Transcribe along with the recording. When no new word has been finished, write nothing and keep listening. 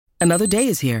Another day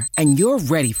is here, and you're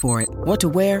ready for it. What to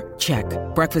wear? Check.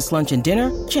 Breakfast, lunch, and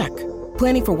dinner? Check.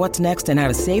 Planning for what's next and how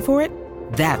to save for it?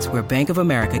 That's where Bank of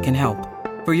America can help.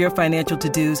 For your financial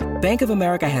to-dos, Bank of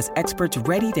America has experts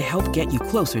ready to help get you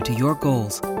closer to your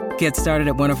goals. Get started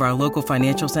at one of our local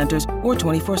financial centers or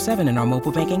 24/7 in our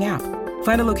mobile banking app.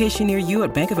 Find a location near you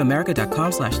at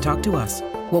bankofamerica.com/talktous.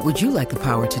 What would you like the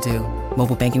power to do?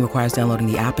 Mobile banking requires downloading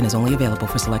the app and is only available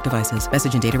for select devices.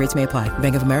 Message and data rates may apply.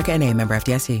 Bank of America N.A., member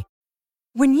FDIC.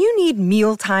 When you need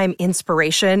mealtime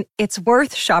inspiration, it's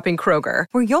worth shopping Kroger,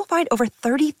 where you'll find over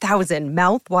 30,000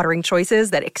 mouth-watering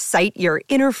choices that excite your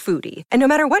inner foodie. And no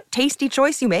matter what tasty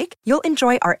choice you make, you'll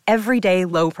enjoy our everyday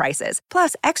low prices,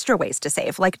 plus extra ways to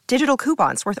save, like digital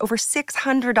coupons worth over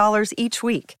 $600 each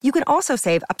week. You can also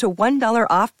save up to $1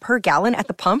 off per gallon at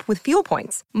the pump with fuel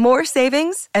points. More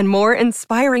savings and more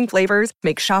inspiring flavors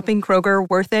make shopping Kroger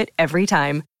worth it every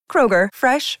time. Kroger,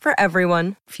 fresh for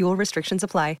everyone. Fuel restrictions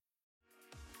apply.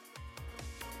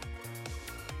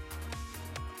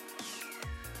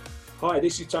 Hi,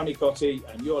 this is Tony Cottee,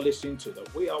 and you're listening to the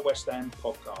We Are West Ham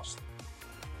podcast.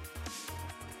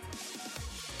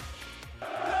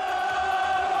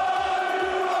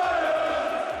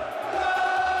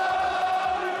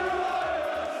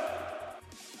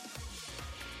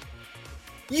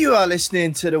 You are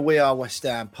listening to the We Are West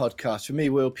Ham podcast with me,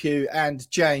 Will Pugh, and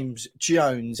James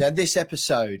Jones. And this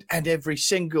episode, and every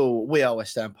single We Are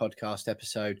West Ham podcast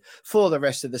episode for the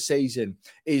rest of the season,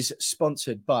 is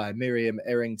sponsored by Miriam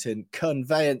Errington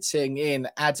Conveyancing in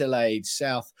Adelaide,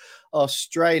 South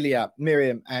Australia.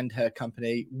 Miriam and her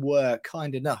company were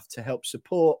kind enough to help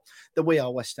support the We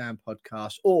Are West Ham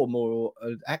podcast, or more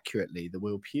accurately, the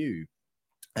Will Pugh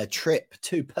a trip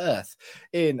to Perth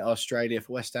in Australia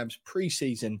for West Ham's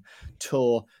pre-season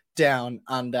tour down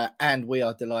under. And we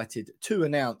are delighted to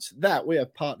announce that we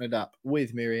have partnered up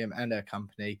with Miriam and her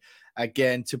company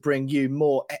again to bring you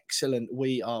more excellent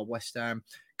We Are West Ham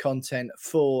content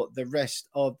for the rest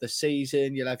of the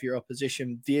season. You'll have your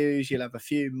opposition views. You'll have a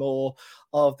few more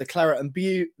of the claret and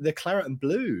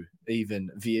blue even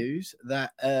views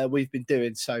that we've been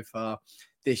doing so far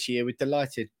this year. We're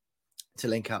delighted to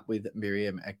link up with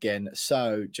Miriam again.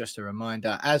 So just a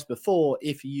reminder, as before,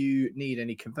 if you need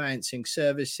any conveyancing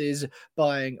services,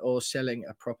 buying or selling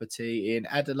a property in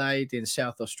Adelaide, in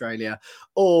South Australia,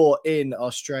 or in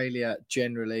Australia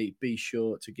generally, be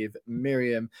sure to give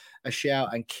Miriam a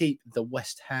shout and keep the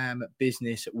West Ham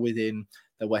business within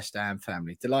the West Ham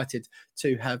family. Delighted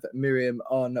to have Miriam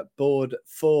on board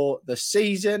for the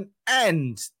season,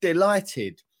 and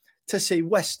delighted to see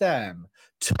West Ham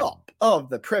top of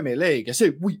the Premier League. I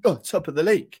say we are top of the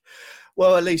league.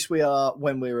 Well, at least we are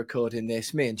when we're recording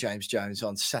this. Me and James Jones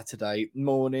on Saturday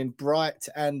morning, bright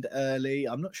and early.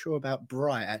 I'm not sure about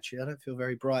bright, actually. I don't feel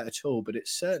very bright at all, but it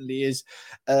certainly is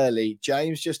early.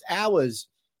 James, just hours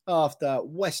after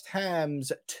West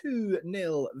Ham's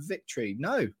 2-0 victory.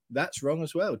 No, that's wrong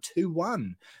as well.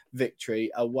 2-1 victory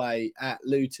away at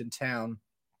Luton Town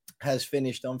has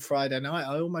finished on Friday night.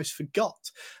 I almost forgot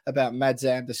about Mads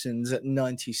Anderson's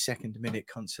 92nd minute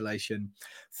consolation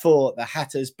for the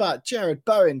Hatters. But Jared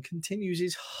Bowen continues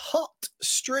his hot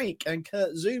streak, and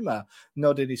Kurt Zouma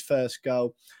nodded his first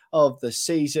goal of the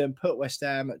season, put West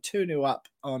Ham 2-0 up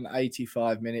on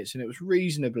 85 minutes, and it was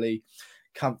reasonably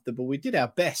comfortable. We did our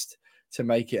best to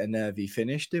make it a nervy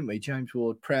finish, didn't we? James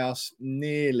Ward-Prowse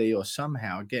nearly or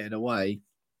somehow getting away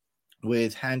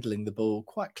with handling the ball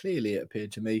quite clearly, it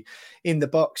appeared to me, in the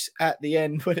box at the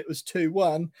end when it was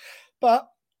 2-1. But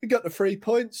we got the 3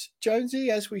 points,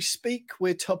 Jonesy. As we speak,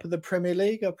 we're top of the Premier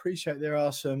League. I appreciate there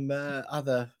are some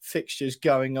other fixtures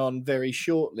going on very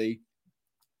shortly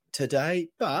today,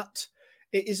 but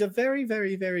it is a very,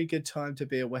 very, very good time to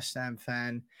be a West Ham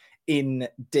fan.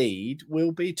 Indeed,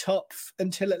 we'll be top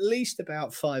until at least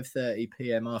about 5:30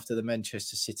 p.m. after the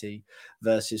Manchester City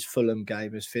versus Fulham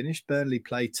game is finished. Burnley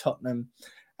play Tottenham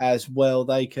as well.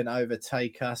 They can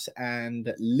overtake us,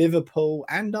 and Liverpool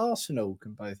and Arsenal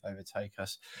can both overtake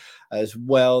us as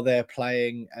well. They're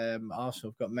playing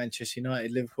Arsenal have got Manchester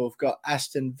United, Liverpool have got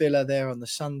Aston Villa there on the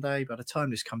Sunday. By the time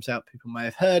this comes out, people may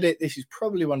have heard it. This is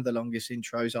probably one of the longest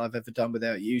intros I've ever done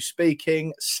without you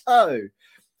speaking. So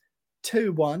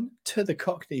 2-1 to the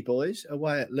Cockney boys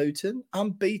away at Luton,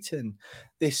 unbeaten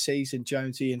this season,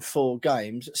 Jonesy, in 4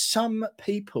 games. Some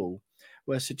people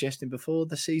were suggesting before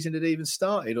the season had even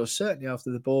started, or certainly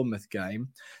after the Bournemouth game,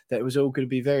 that it was all going to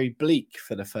be very bleak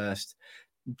for the first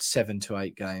 7 to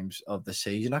 8 games of the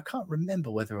season. I can't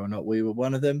remember whether or not we were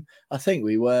one of them. I think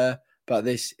we were, but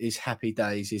this is happy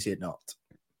days, is it not?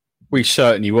 We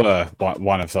certainly were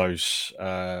one of those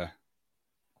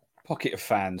pocket of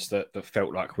fans that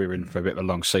felt like we were in for a bit of a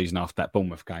long season after that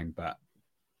Bournemouth game. But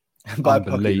By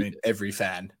Pocky, you mean every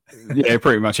fan. Yeah,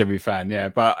 pretty much every fan. Yeah,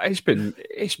 but it's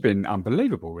been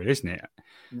unbelievable, really, isn't it?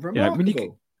 Remarkable. You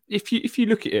know, if you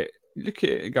look at it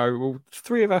and go, well,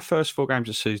 3 of our first 4 games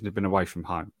of the season have been away from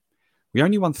home. We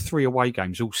only won 3 away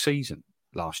games all season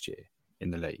last year in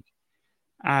the league,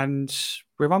 and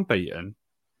we're unbeaten.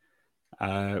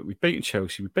 We've beaten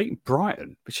Chelsea. We've beaten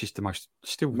Brighton, which is the most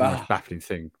baffling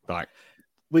thing. Like,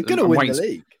 we're going to win the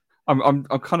league. I'm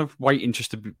kind of waiting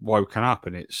just to be woken up,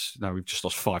 and we've just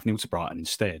lost 5-0 to Brighton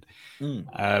instead.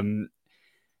 And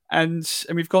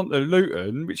we've gone to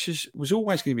Luton, which was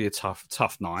always going to be a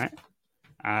tough night.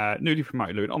 Newly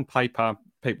promoted Luton. On paper,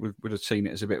 people would have seen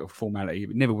it as a bit of a formality.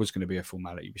 It never was going to be a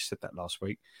formality. We said that last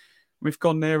week. We've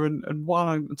gone there and won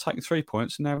and taken 3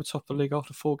 points, and now we're top of the league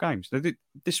after 4 games. Now,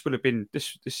 this would have been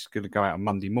this is going to go out on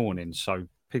Monday morning, so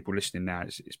people listening now,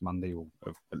 it's Monday, or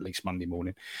at least Monday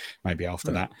morning, maybe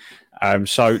after that.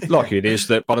 So likely it is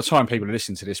that by the time people are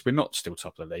listening to this, we're not still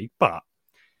top of the league, but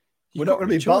we're not going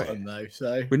to be bottom though.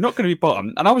 So we're not going to be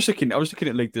bottom. And I was looking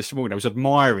at league this morning. I was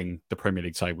admiring the Premier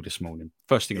League table this morning.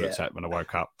 First thing I looked at when I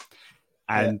woke up,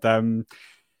 and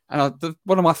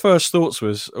one of my first thoughts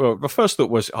was, oh,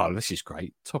 this is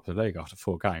great, top of the league after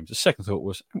 4 games. The second thought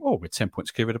was, oh, we're 10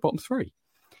 points clear of the bottom 3.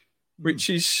 Which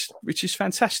is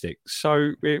fantastic.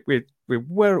 So we're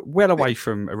well away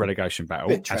from a relegation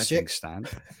battle as things stand.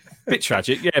 Bit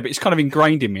tragic, yeah, but it's kind of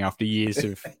ingrained in me after years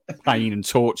of pain and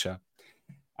torture.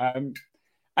 And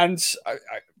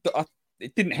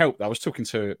it didn't help. I was talking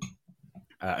to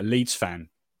a Leeds fan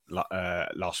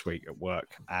last week at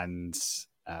work, and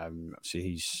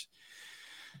Leeds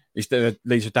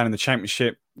are down in the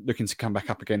Championship, looking to come back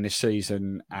up again this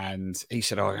season. And he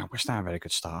said, "Oh, West Ham had a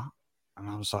good start." And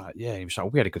I was like, yeah. He was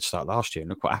like, we had a good start last year, and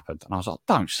look what happened. And I was like,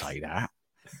 don't say that.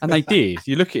 And they did.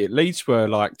 You look at it, Leeds were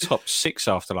like top 6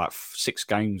 after like 6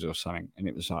 games or something. And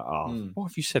it was like, why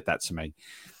have you said that to me?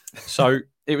 So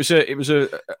it was a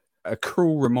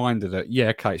cruel reminder that, yeah,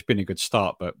 okay, it's been a good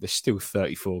start, but there's still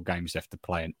 34 games left to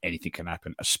play and anything can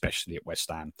happen, especially at West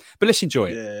Ham. But let's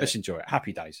enjoy it. Yeah. Let's enjoy it.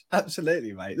 Happy days.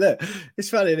 Absolutely, mate. Look, it's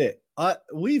funny, isn't it?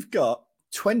 We've got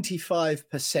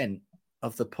 25%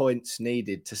 of the points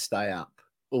needed to stay up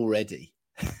already.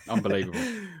 Unbelievable.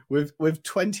 with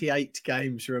 28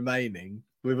 games remaining,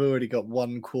 we've already got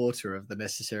 1/4 of the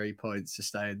necessary points to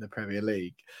stay in the Premier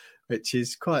League, which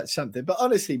is quite something. But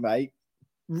honestly, mate,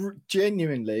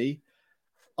 genuinely,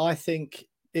 I think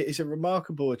it is a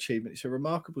remarkable achievement. It's a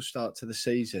remarkable start to the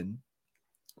season,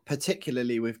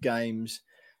 particularly with games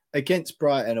against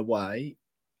Brighton away,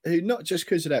 who not just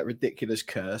because of that ridiculous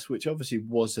curse, which obviously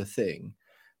was a thing,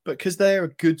 but because they're a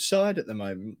good side at the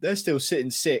moment. They're still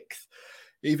sitting 6th,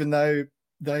 even though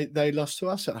they lost to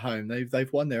us at home.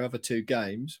 They've won their other 2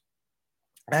 games.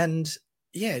 And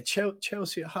yeah,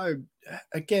 Chelsea at home.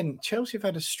 Again, Chelsea have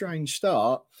had a strange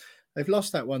start. They've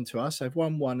lost that one to us. They've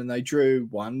won 1 and they drew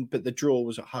 1, but the draw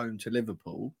was at home to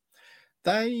Liverpool.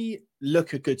 They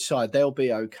look a good side. They'll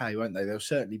be okay, won't they? They'll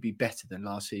certainly be better than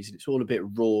last season. It's all a bit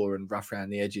raw and rough around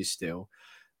the edges still.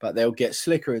 But they'll get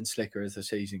slicker and slicker as the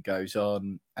season goes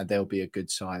on, and they'll be a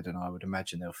good side. And I would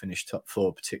imagine they'll finish top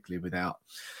 4, particularly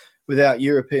without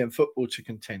European football to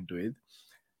contend with.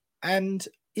 And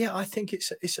yeah, I think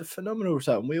it's a phenomenal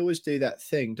result. And we always do that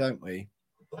thing, don't we?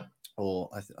 Or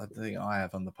I think I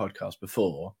have on the podcast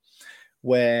before,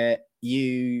 where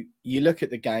you look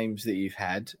at the games that you've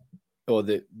had, or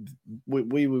that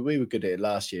we were good at it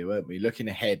last year, weren't we? Looking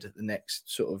ahead at the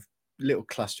next sort of little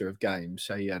cluster of games.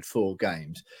 So you had 4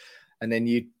 games, and then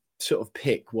you sort of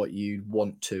pick what you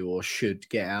want to or should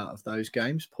get out of those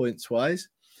games points wise.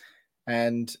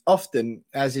 And often,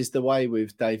 as is the way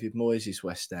with David Moyes'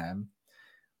 West Ham,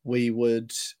 we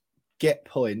would get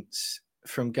points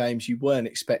from games you weren't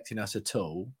expecting us at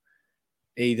all,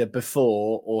 either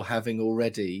before or having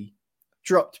already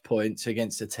dropped points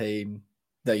against a team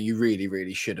that you really,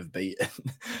 really should have beaten.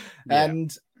 Yeah.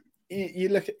 And you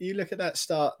look at that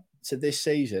start to this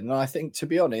season, and I think, to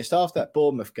be honest, after that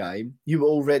Bournemouth game, you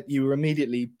were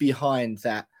immediately behind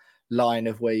that line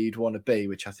of where you'd want to be,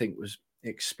 which I think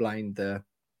explained the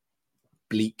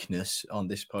bleakness on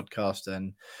this podcast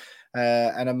and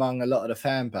among a lot of the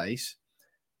fan base.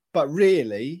 But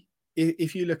really,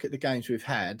 if you look at the games we've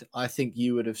had, I think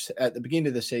you would have, at the beginning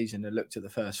of the season and looked at the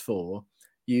first 4,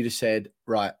 you'd have said,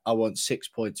 right, I want 6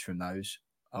 points from those.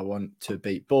 I want to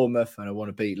beat Bournemouth and I want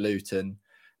to beat Luton.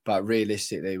 But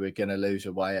realistically, we're going to lose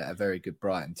away at a very good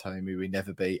Brighton team who we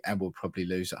never beat, and we'll probably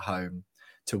lose at home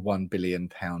to £1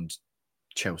 billion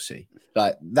Chelsea.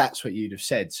 Like, that's what you'd have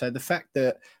said. So the fact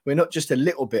that we're not just a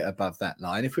little bit above that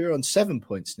line, if we were on 7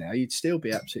 points now, you'd still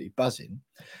be absolutely buzzing.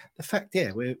 The fact,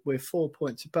 we're 4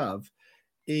 points above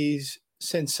is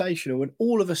sensational, and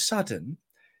all of a sudden,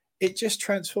 it just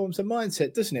transforms the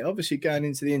mindset, doesn't it? Obviously, going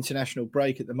into the international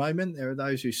break at the moment, there are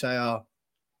those who say, "Oh,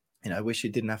 wish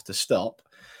it didn't have to stop."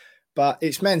 But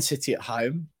it's Man City at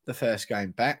home, the first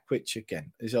game back, which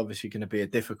again is obviously going to be a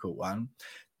difficult one.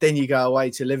 Then you go away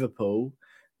to Liverpool,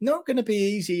 not going to be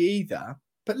easy either.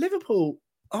 But Liverpool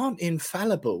aren't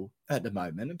infallible at the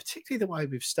moment, and particularly the way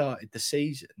we've started the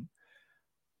season.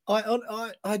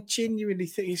 I genuinely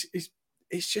think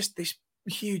it's just this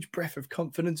huge breath of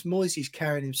confidence. Moyes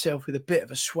carrying himself with a bit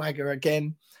of a swagger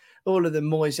again. All of the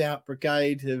Moyes out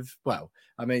brigade have,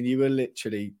 you will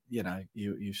literally,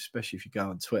 you especially if you go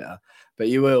on Twitter, but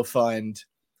you will find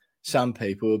some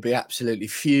people will be absolutely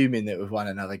fuming that we've won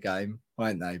another game,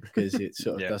 won't they? Because it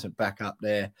sort of doesn't back up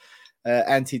their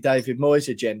anti-David Moyes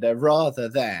agenda, rather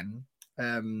than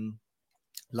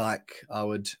like I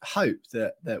would hope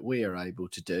that we are able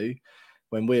to do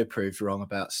when we're proved wrong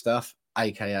about stuff,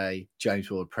 aka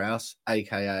James Ward-Prowse,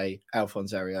 aka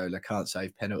Alphonse Areola can't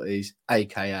save penalties,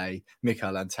 aka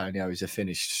Mikel Antonio is a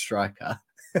finished striker.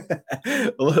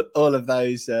 all of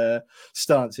those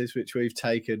stances which we've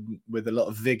taken with a lot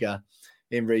of vigour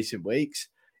in recent weeks.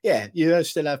 Yeah, you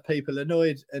still have people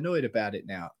annoyed about it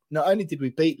now. Not only did we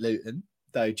beat Luton,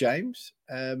 though, James,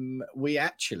 we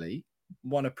actually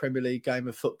won a Premier League game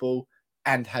of football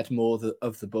and had more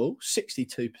of the ball,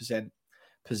 62%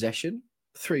 possession,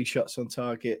 3 shots on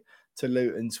target to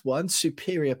Luton's 1,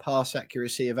 superior pass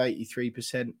accuracy of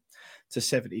 83% to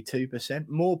 72%,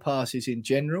 more passes in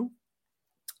general.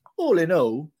 All in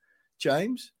all,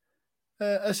 James,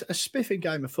 a spiffing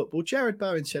game of football. Jared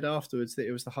Bowen said afterwards that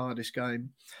it was the hardest game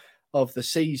of the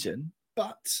season,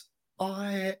 but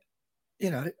it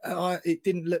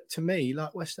didn't look to me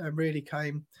like West Ham really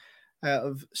came out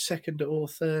of second or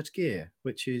third gear,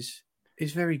 which is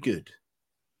very good.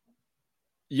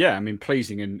 Yeah,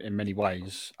 pleasing in many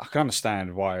ways. I can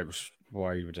understand why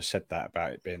you would have said that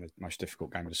about it being the most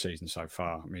difficult game of the season so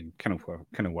far.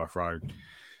 Kenilworth Road,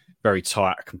 very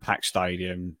tight, compact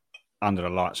stadium, under the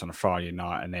lights on a Friday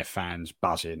night, and their fans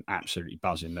buzzing, absolutely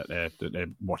buzzing that they're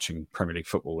watching Premier League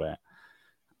football there.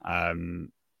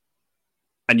 And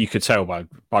you could tell by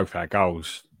both our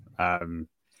goals,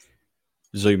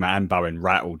 Zuma and Bowen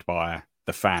rattled by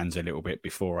the fans a little bit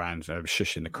beforehand,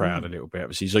 shushing the crowd a little bit.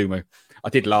 Obviously, Zuma, I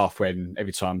did laugh when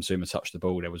every time Zuma touched the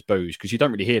ball, there was boos, because you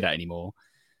don't really hear that anymore.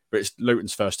 But it's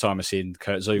Luton's first time I've seen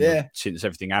Kurt Zuma since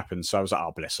everything happened. So I was like,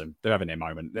 oh, bless them. They're having their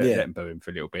moment. Let them boo him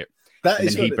for a little bit. That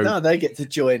is what they get to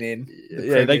join in.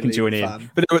 They can join in.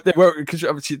 But they were, because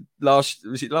obviously last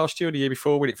year or the year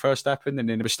before when it first happened, and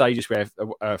then there were stages where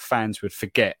fans would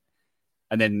forget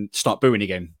and then start booing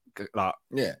again,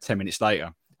 10 minutes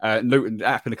later. Luton, it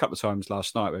happened a couple of times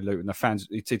last night where Luton, the fans,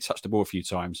 he did touch the ball a few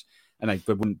times and they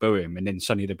wouldn't boo him, and then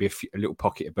suddenly there'd be a little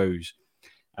pocket of boos.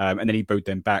 And then he booed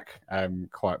them back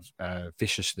quite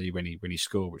viciously when he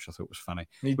scored, which I thought was funny.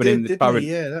 He didn't he?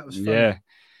 Yeah, that was funny. Yeah.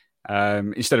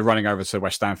 Instead of running over to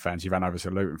West Ham fans, he ran over to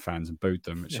Luton fans and booed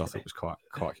them, which I thought was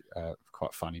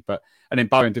quite funny. And then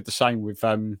Bowen did the same with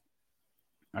they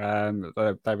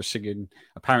were singing,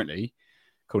 apparently,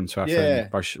 according to our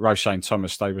friend Roshane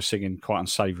Thomas, they were singing quite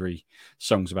unsavoury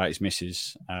songs about his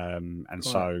missus.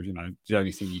 So, the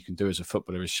only thing you can do as a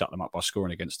footballer is shut them up by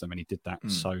scoring against them, and he did that.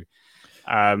 So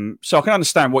I can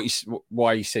understand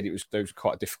why he said it was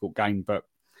quite a difficult game, but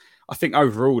I think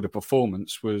overall the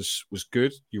performance was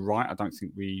good. You're right. I don't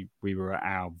think we were at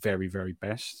our very, very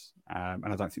best, and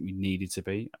I don't think we needed to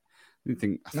be. I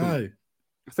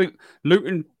think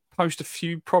Luton posed a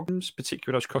few problems,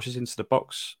 particularly those crosses into the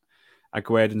box.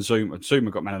 Aguerd and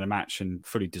Zuma got man of the match and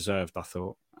fully deserved, I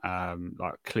thought.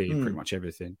 Cleared pretty much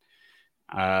everything.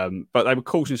 But they were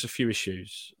causing us a few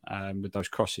issues with those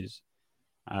crosses.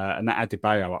 And that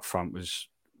Adebayo up front was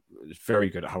very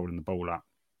good at holding the ball up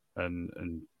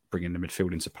and bringing the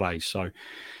midfield into play. So,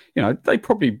 they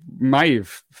probably may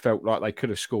have felt like they could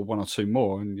have scored 1 or 2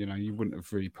 more, and, you wouldn't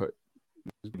have really put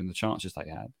in the chances they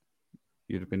had.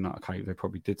 You'd have been like, okay, they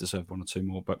probably did deserve 1 or 2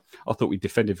 more. But I thought we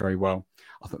defended very well.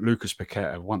 I thought Lucas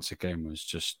Paqueta, once again, was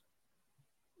just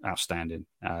outstanding.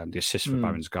 The assist for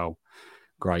Bowen's goal,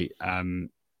 great.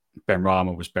 Ben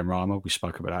Rama was Ben Rama. We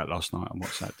spoke about that last night on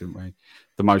WhatsApp, didn't we?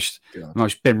 The most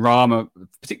Ben Rama,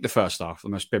 particularly the first half, the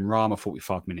most Ben Rama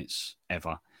 45 minutes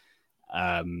ever.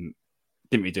 Didn't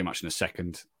really do much in the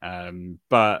second.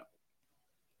 But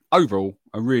overall,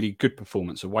 a really good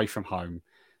performance away from home,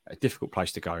 a difficult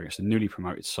place to go against a newly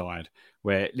promoted side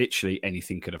where literally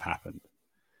anything could have happened.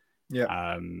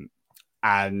 Yeah.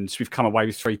 And we've come away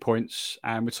with 3 points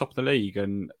and we're top of the league.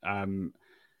 And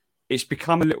it's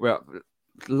become a little bit...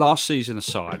 Last season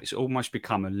aside, it's almost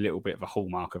become a little bit of a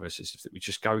hallmark of us is that we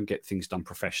just go and get things done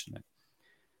professionally.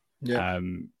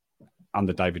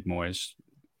 under David Moyes.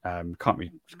 Can't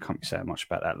be saying much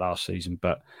about that last season,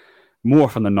 but more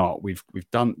often than not, we've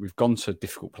gone to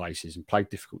difficult places and played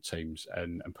difficult teams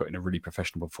and put in a really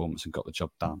professional performance and got the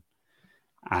job done.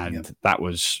 And that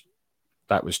was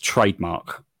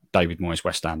trademark David Moyes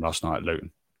West Ham last night at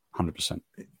Luton, 100%.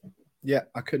 Yeah,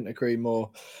 I couldn't agree more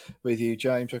with you,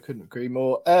 James. I couldn't agree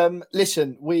more.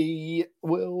 Listen, we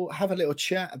will have a little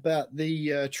chat about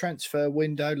the transfer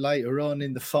window later on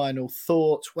in the final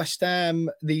thoughts. West Ham,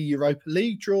 the Europa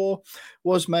League draw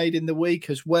was made in the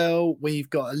week as well. We've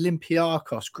got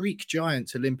Olympiakos, Greek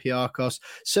giants Olympiakos,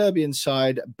 Serbian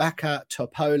side Baka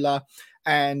Topola,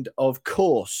 and of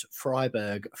course,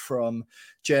 Freiburg from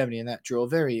Germany in that draw.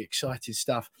 Very exciting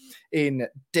stuff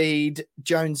indeed.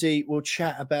 Jonesy will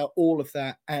chat about all of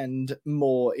that and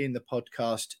more in the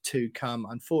podcast to come.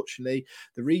 Unfortunately,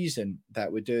 the reason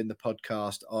that we're doing the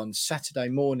podcast on Saturday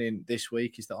morning this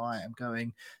week is that I am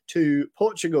going to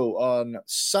Portugal on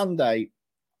Sunday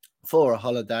for a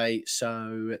holiday,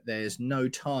 so there's no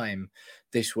time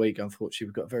this week. Unfortunately,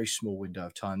 we've got a very small window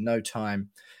of time, no time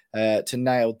to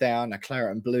nail down a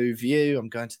claret and blue view. I'm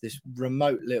going to this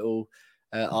remote little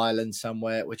island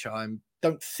somewhere, which I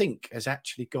don't think has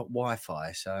actually got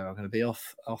Wi-Fi, so I'm going to be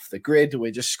off the grid.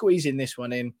 We're just squeezing this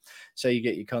one in so you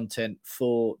get your content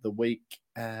for the week.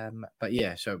 But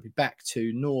yeah, so it'll be back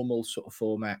to normal sort of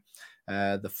format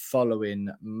the following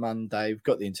Monday. We've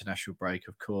got the international break,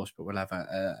 of course, but we'll have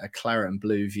a claret and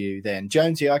blue view then.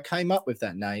 Jonesy, I came up with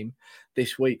that name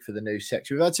this week for the new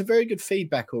section. We've had some very good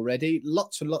feedback already.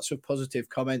 Lots and lots of positive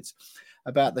comments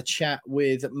about the chat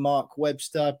with Mark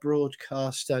Webster,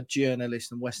 broadcaster,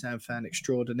 journalist, and West Ham fan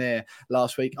extraordinaire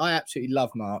last week. I absolutely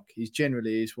love Mark. He's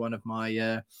generally is one of my,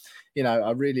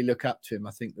 I really look up to him.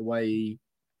 I think the way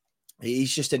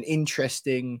he's just an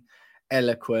interesting,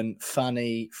 eloquent,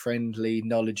 funny, friendly,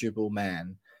 knowledgeable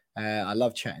man. I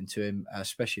love chatting to him. I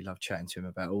especially love chatting to him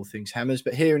about all things Hammers,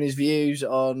 but hearing his views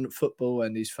on football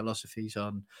and his philosophies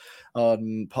on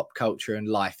pop culture and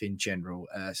life in general.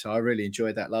 So I really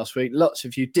enjoyed that last week. Lots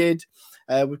of you did.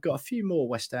 We've got a few more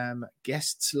West Ham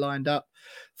guests lined up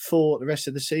for the rest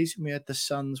of the season. We had the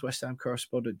Sun's West Ham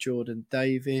correspondent Jordan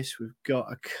Davis. We've got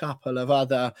a couple of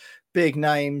other big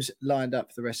names lined up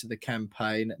for the rest of the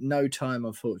campaign. No time,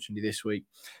 unfortunately, this week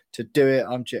to do it.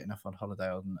 I'm jetting off on holiday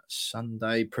on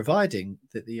Sunday, providing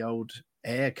that the old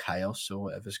air chaos or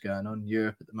whatever's going on in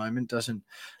Europe at the moment doesn't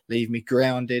leave me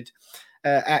grounded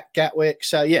at Gatwick.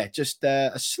 So yeah, just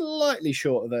a slightly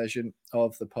shorter version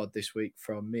of the pod this week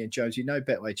from me and Jonesy. No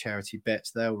Betway charity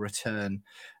bets. They'll return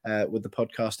with the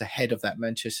podcast ahead of that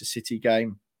Manchester City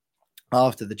game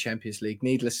after the Champions League.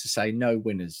 Needless to say, no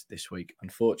winners this week,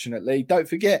 unfortunately. Don't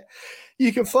forget,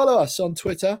 you can follow us on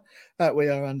Twitter at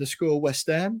 @WeAre_West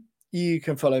Ham. You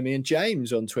can follow me and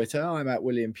James on Twitter. I'm at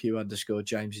William Pugh _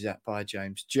 James is at by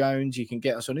James Jones. You can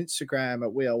get us on Instagram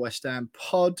at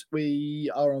 @WeAreWestHamPod.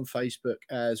 We are on Facebook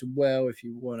as well if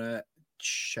you want to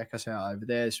check us out over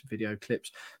there. Some video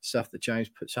clips, stuff that James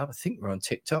puts up. I think we're on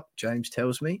TikTok, James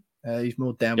tells me. He's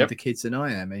more down with the kids than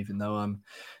I am, even though I'm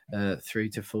 3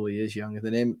 to 4 years younger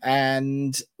than him.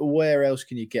 And where else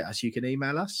can you get us? You can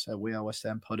email us at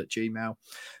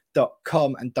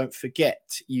wearewesthampod@gmail.com. And don't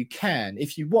forget, you can,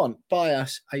 if you want, buy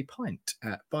us a pint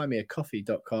at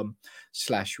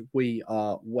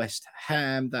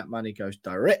buymeacoffee.com/wearewestham. That money goes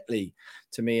directly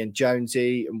to me and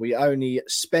Jonesy, and we only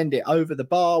spend it over the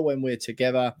bar when we're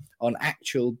together on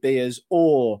actual beers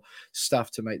or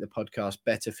stuff to make the podcast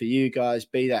better for you guys,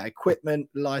 be that equipment,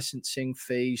 licensing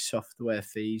fees, software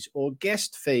fees, or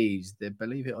guest fees.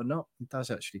 Believe it or not, it does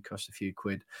actually cost a few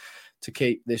quid to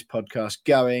keep this podcast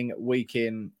going week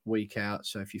in, week out.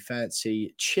 So if you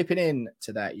fancy chipping in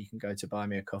to that, you can go to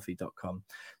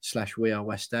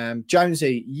buymeacoffee.com/wearewestham.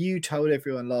 Jonesy, you told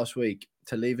everyone last week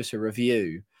to leave us a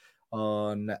review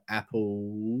on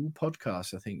Apple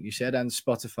Podcasts, I think you said, and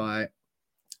Spotify,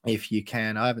 if you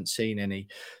can. I haven't seen any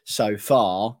so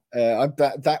far.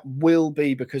 That will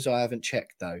be because I haven't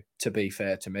checked, though, to be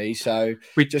fair to me. So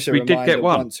we did get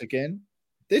one once again.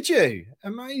 Did you?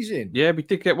 Amazing. Yeah, we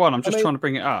did get one. I'm just trying to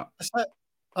bring it up.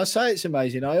 I say it's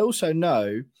amazing. I also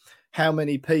know how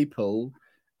many people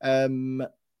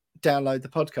download the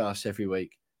podcast every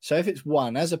week. So if it's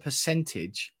one as a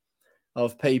percentage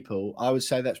of people, I would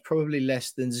say that's probably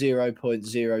less than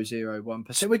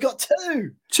 0.001%. We got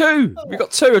two. We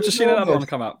got two. I've just seen another one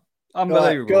come up.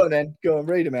 Unbelievable. Right, go on then. Go on,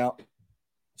 read them out.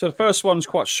 So the first one's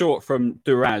quite short from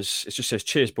Duraz. It just says,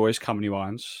 "Cheers, boys, Company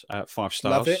Wines, 5 stars."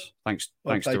 Love it. Thanks,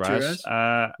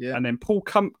 Duraz. Yeah. And then Paul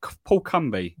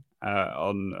Cumby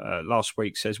on last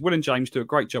week says, "Will and James do a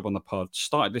great job on the pod.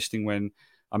 Started listening when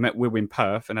I met Will in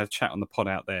Perth and had a chat on the pod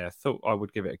out there. Thought I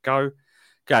would give it a go.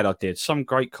 Glad I did. Some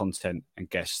great content and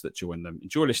guests that join them.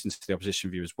 Enjoy listening to the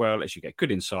opposition view as well, as you get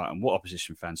good insight on what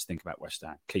opposition fans think about West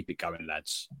Ham. Keep it going,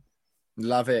 lads.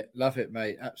 Love it,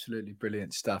 mate. Absolutely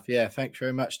brilliant stuff. Yeah, thanks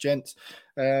very much, gents.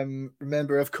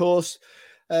 Remember, of course,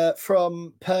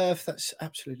 from Perth, that's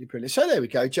absolutely brilliant. So there we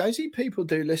go, Josie. People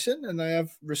do listen and they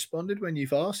have responded when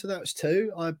you've asked. So that was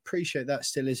 2. I appreciate that.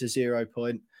 Still is a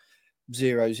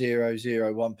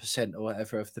 0.0001% or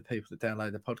whatever of the people that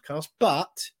download the podcast.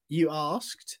 But you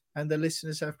asked and the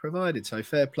listeners have provided. So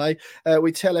fair play.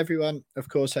 We tell everyone, of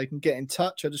course, they can get in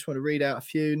touch. I just want to read out a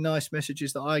few nice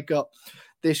messages that I got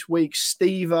this week.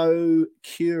 Steve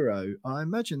Ocuro. I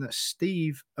imagine that's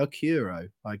Steve Ocuro,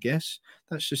 I guess.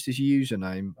 That's just his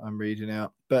username I'm reading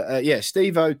out. But yeah,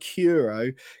 Steve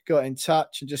Ocuro got in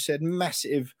touch and just said,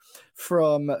 massive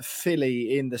from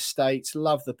Philly in the States.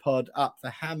 Love the pod. Up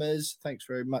the Hammers. Thanks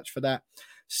very much for that,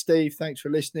 Steve. Thanks for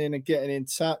listening and getting in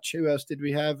touch. Who else did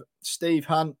we have? Steve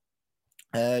Hunt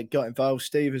got involved.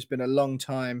 Steve has been a long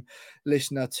time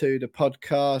listener to the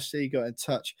podcast. He got in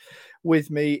touch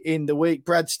with me in the week.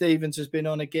 Brad Stevens has been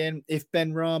on again. If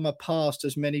Ben Rama passed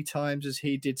as many times as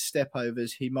he did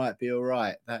stepovers, he might be all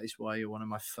right. That is why you're one of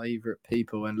my favorite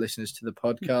people and listeners to the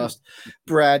podcast.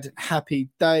 Brad, happy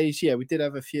days. Yeah, we did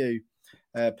have a few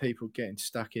people getting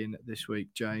stuck in this week,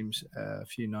 James. A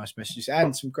few nice messages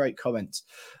and some great comments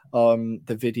on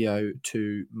the video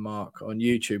to Mark on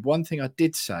YouTube. One thing I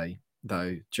did say,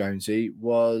 though, Jonesy,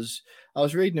 was I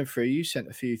was reading them through. You sent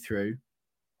a few through.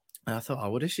 And I thought, oh,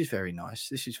 well, this is very nice.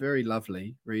 This is very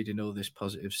lovely, reading all this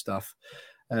positive stuff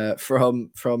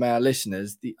from our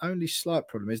listeners. The only slight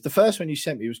problem is the first one you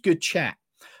sent me was good chat.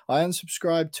 I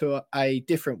unsubscribed to a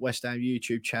different West Ham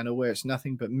YouTube channel where it's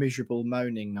nothing but miserable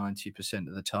moaning 90%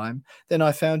 of the time. Then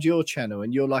I found your channel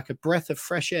and you're like a breath of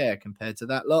fresh air compared to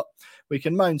that lot. We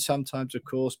can moan sometimes, of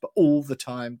course, but all the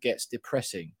time gets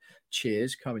depressing.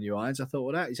 Cheers, coming you irons. I thought,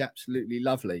 well, that is absolutely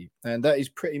lovely. And that is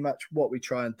pretty much what we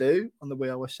try and do on the We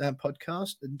Are West Ham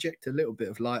podcast. Inject a little bit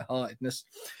of lightheartedness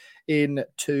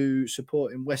into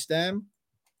supporting West Ham.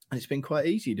 And it's been quite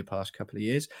easy the past couple of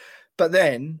years. But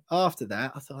then after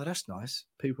that, I thought, oh, that's nice.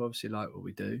 People obviously like what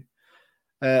we do.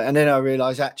 And then I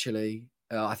realised, actually,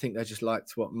 I think they just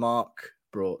liked what Mark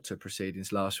brought to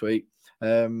proceedings last week.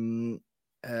 Who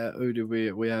do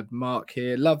we had Mark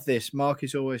here. Love this. Mark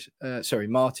is always,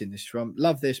 Martin, this is from.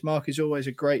 Love this. Mark is always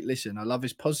a great listen. I love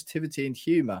his positivity and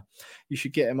humour. You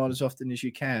should get him on as often as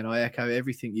you can. I echo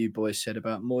everything you boys said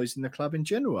about Moyes and the club in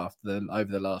general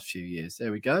over the last few years.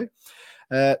 There we go.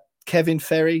 Kevin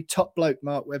Ferry, top bloke,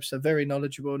 Mark Webster, very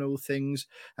knowledgeable on all things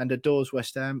and adores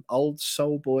West Ham. Old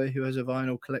soul boy who has a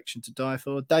vinyl collection to die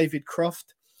for. David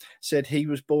Croft said he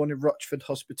was born in Rochford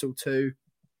Hospital too.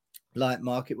 Like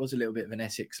Mark, it was a little bit of an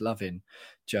Essex loving,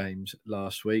 James,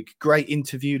 last week. Great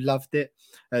interview, loved it.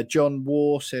 John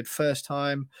War said, first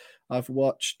time I've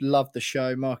watched, loved the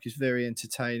show. Mark is very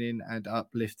entertaining and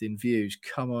uplifting views.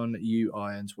 Come on, you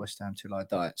Irons, West Ham till I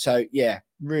die. So, yeah,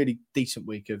 really decent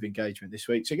week of engagement this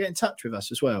week. So get in touch with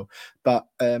us as well. But,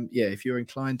 yeah, if you're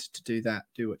inclined to do that,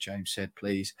 do what James said,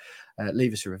 please.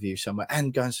 Leave us a review somewhere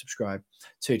and go and subscribe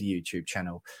to the YouTube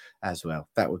channel as well.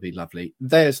 That would be lovely.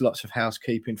 There's lots of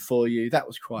housekeeping for you. That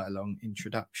was quite a long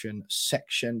introduction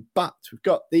section, but we've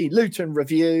got the Luton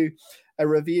review, a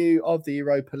review of the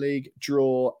Europa League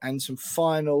draw, and some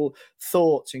final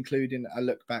thoughts, including a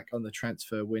look back on the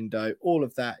transfer window. All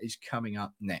of that is coming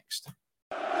up next.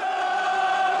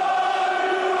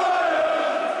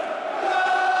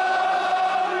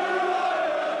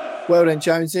 Well then,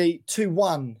 Jonesy,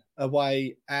 2-1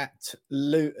 away at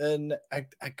Luton.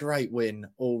 A great win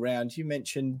all round. You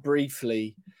mentioned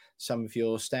briefly some of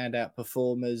your standout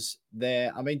performers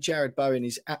there. I mean, Jared Bowen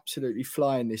is absolutely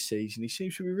flying this season. He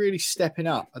seems to be really stepping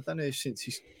up. I don't know if since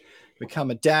he's become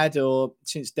a dad or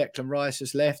since Declan Rice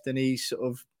has left and he's sort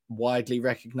of widely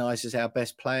recognised as our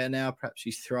best player now. Perhaps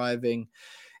he's thriving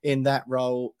in that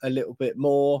role a little bit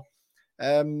more.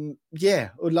 Yeah,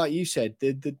 like you said,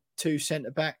 the two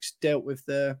centre-backs dealt with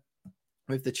the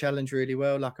challenge really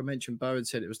well. Like I mentioned, Bowen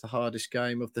said it was the hardest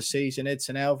game of the season.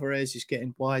 Edson Alvarez is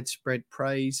getting widespread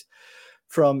praise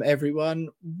from everyone.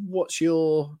 What's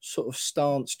your sort of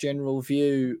stance, general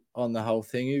view on the whole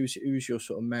thing? Who's your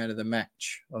sort of man of the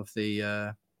match of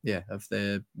the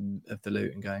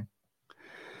Luton game?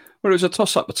 Well, it was a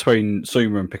toss-up between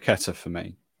Zuma and Paqueta for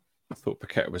me. I thought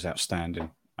Paqueta was outstanding.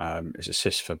 His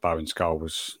assist for Bowen's goal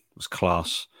was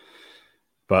class.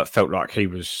 But felt like he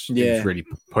was really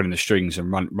pulling the strings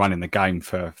and running the game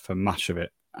for much of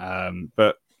it.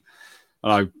 But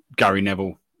I know Gary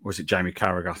Neville was it Jamie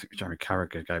Carragher? I think Jamie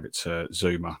Carragher gave it to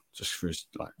Zuma just for his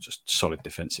just solid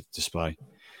defensive display.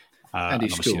 And he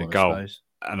obviously scored, the goal. I suppose.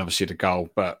 And obviously the goal.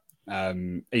 But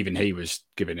even he was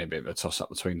giving it a bit of a toss-up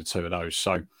between the two of those.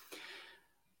 So,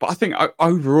 but I think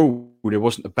overall, there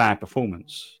wasn't a bad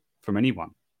performance from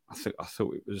anyone. I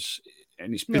thought it was,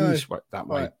 and it's been that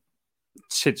way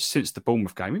since the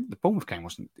Bournemouth game. Even the Bournemouth game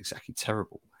wasn't exactly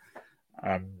terrible.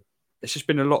 It's just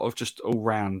been a lot of just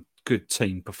all-round good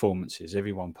team performances,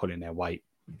 everyone pulling their weight.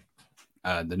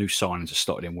 The new signings have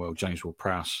started in well. James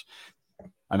Ward-Prowse,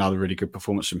 another really good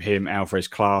performance from him. Alvarez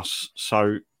class.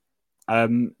 So,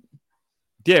 all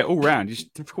round, it's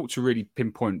difficult to really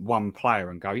pinpoint one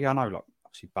player and go, yeah, I know, like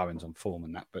obviously Bowen's on form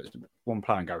and that, but one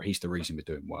player and go, he's the reason we're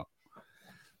doing well.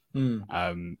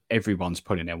 Everyone's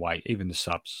pulling their weight, even the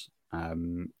subs.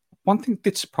 One thing that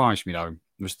did surprise me though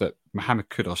was that Mohamed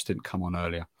Kudus didn't come on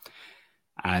earlier,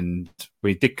 and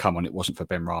when he did come on, it wasn't for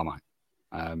Ben Rama.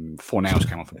 Fornals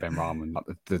came on for Ben Rama, and like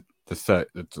the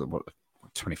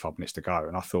 25 minutes to go,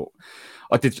 and I thought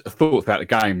about the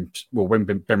game. Well, when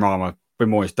Ben Rama, when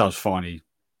Moyes does finally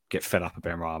get fed up at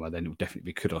Ben Rama, then it will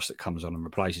definitely be Kudus that comes on and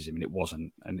replaces him, and it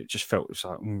wasn't, and it just felt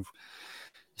like,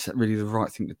 is that really the right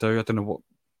thing to do? I don't know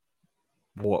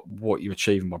what you're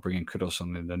achieving by bringing Kudus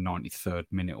on in the 93rd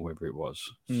minute or whatever it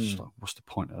was. Just like, what's the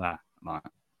point of that? Like,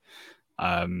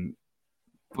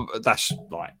 but that's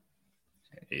like,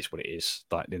 it is what it is.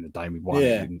 Like, at the end of the day, we won.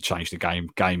 It didn't change the game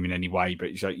in any way.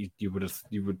 But you would.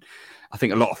 I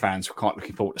think a lot of fans were quite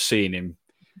looking forward to seeing him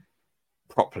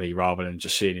properly rather than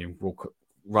just seeing him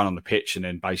run on the pitch and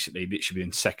then basically literally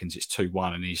within seconds it's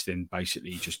 2-1 and he's then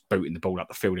basically just booting the ball up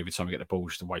the field every time we get the ball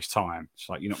just to waste time. It's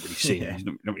like you're not really seeing him. He's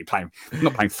not really playing.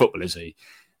 Not playing football, is he?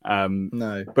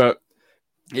 No. But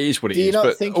it is what it is. Do you not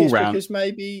but think all it's round, because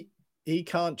maybe he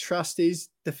can't trust his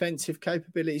defensive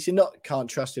capabilities? He can't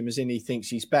trust him as in he thinks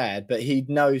he's bad, but he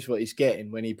knows what he's getting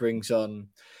when he brings on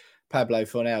Pablo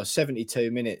Fornals.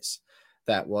 72 minutes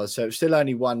that was. So it's still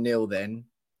only 1-0 then.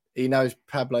 He knows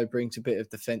Pablo brings a bit of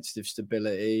defensive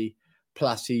stability,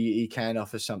 plus he can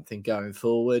offer something going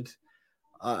forward.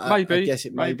 I guess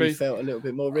it maybe felt a little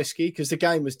bit more risky because the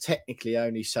game was technically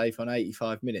only safe on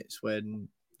 85 minutes when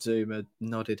Zuma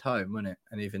nodded home, wasn't it?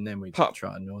 And even then we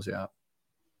try and nose it up.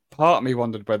 Part of me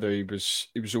wondered whether he was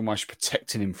almost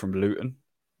protecting him from Luton.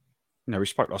 You know, we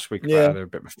spoke last week about a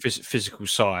bit of a physical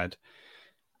side.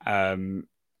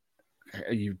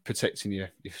 Are you protecting your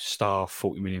star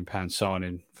 £40 million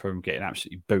signing from getting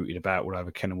absolutely booted about all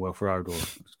over Kenilworth Road, or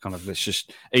kind of let's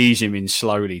just ease him in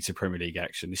slowly to Premier League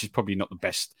action? This is probably not the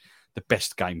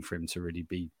best game for him to really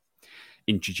be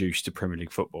introduced to Premier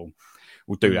League football.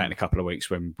 We'll do that in a couple of weeks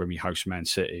when we host Man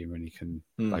City, when he can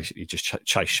basically just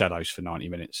chase shadows for 90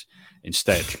 minutes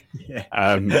instead. It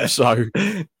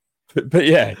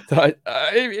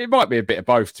might be a bit of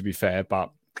both, to be fair,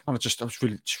 but I was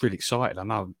really excited. I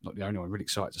know I'm not the only one. Really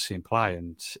excited to see him play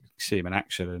and see him in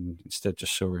action, and instead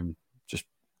just saw him just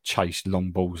chase long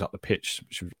balls up the pitch,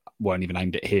 which weren't even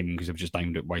aimed at him because they were just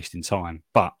aimed at wasting time.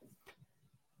 But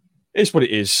it's what it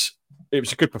is. It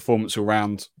was a good performance all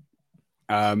round.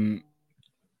 And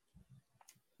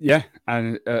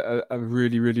a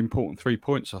really, really important 3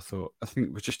 points, I thought. I think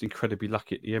it was just incredibly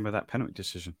lucky at the end of that penalty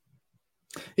decision.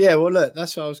 Yeah, well, look,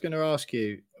 that's what I was going to ask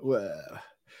you.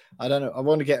 I don't know. I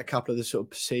want to get a couple of the sort of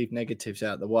perceived negatives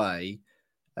out of the way.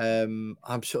 I'm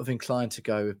sort of inclined to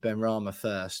go with Ben Rama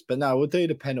first, but no, we'll do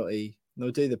the penalty.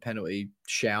 We'll do the penalty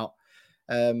shout.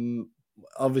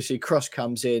 Obviously, Cross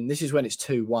comes in. This is when it's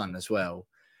 2-1 as well.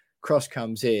 Cross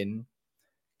comes in,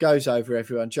 goes over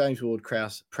everyone. James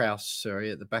Ward-Prowse,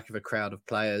 at the back of a crowd of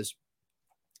players.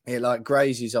 It like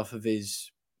grazes off of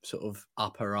his sort of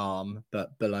upper arm,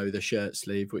 but below the shirt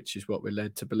sleeve, which is what we're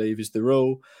led to believe is the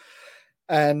rule.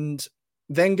 And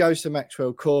then goes to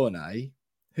Maxwell Cornet,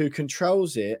 who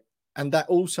controls it. And that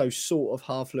also sort of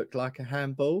half looked like a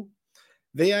handball.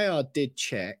 VAR did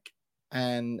check,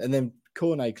 and then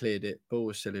Cornet cleared it. Ball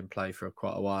was still in play for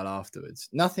quite a while afterwards.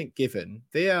 Nothing given.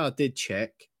 VAR did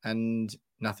check, and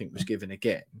nothing was given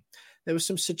again. There were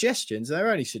some suggestions. They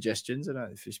were only suggestions. I don't know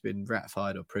if it's been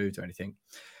ratified or proved or anything.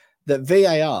 That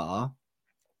VAR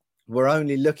were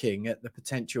only looking at the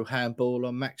potential handball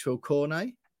on Maxwell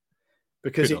Cornet.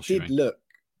 Because Kudos, it did look.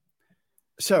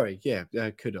 Sorry,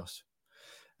 Kudos.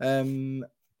 Right.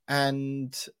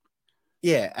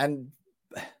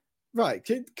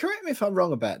 Correct me if I'm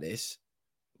wrong about this.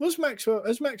 Has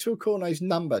Maxwell Cornet's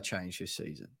number changed this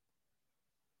season?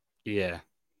 Yeah.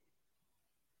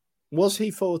 Was he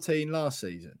 14 last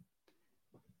season?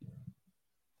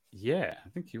 Yeah, I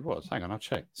think he was. Hang on, I'll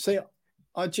check. See,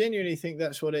 I genuinely think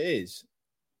that's what it is.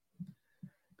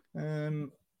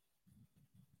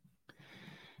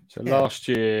 So last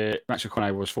year, Max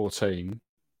McConaughey was 14.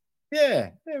 Yeah,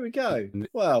 there we go.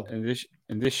 Well, and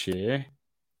this year,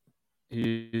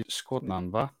 his squad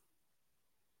number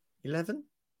 11?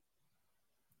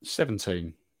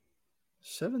 17.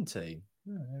 17.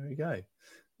 Oh, there we go.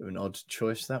 An odd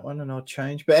choice, that one, an odd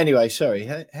change. But anyway, sorry,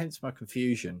 hence my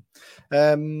confusion.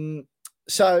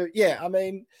 So, yeah, I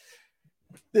mean,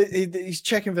 he's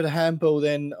checking for the handball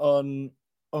then on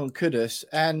Kudus,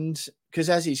 and because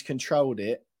as he's controlled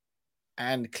it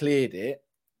and cleared it,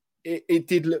 it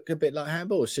did look a bit like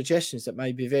handball. Suggestions that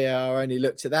maybe VAR only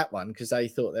looked at that one because they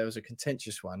thought there was a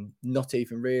contentious one, not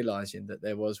even realising that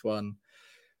there was one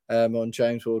on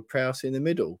James Ward-Prowse in the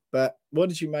middle. But what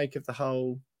did you make of the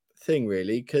whole thing,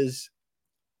 really? Because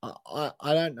I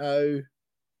don't know.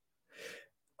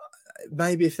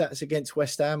 Maybe if that's against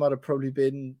West Ham, I'd have probably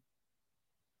been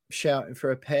shouting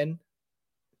for a pen.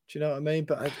 Do you know what I mean?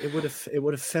 But it would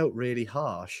have felt really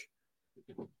harsh.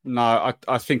 No,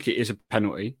 I think it is a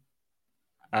penalty.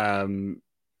 And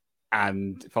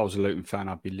if I was a Luton fan,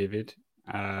 I'd be livid.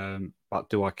 But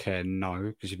do I care? No,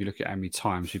 because if you look at how many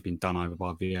times we've been done over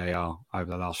by VAR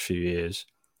over the last few years,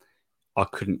 I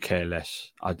couldn't care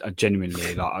less. I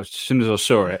genuinely, as soon as I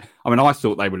saw it, I mean, I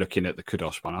thought they were looking at the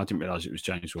Kudos one. I didn't realise it was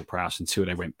James Ward-Prowse until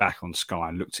they went back on Sky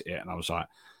and looked at it, and I was like,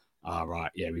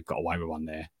 right, yeah, we've got away with one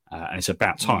there. And it's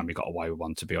about time we got away with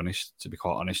one, to be honest. To be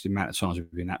quite honest, the amount of times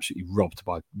we've been absolutely robbed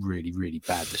by really, really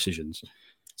bad decisions.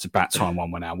 It's about time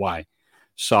one went our way.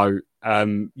 So,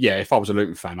 if I was a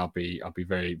Luton fan, I'd be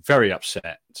very, very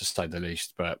upset, to say the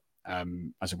least. But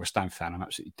as a West Ham fan, I'm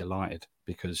absolutely delighted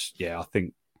because, I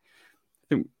think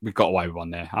we've got away with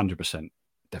one there, 100%,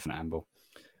 definite handball.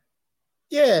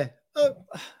 Yeah,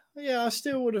 I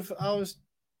still would have. I was.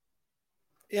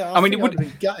 Yeah, I mean, it would.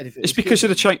 Been gutted if it's because of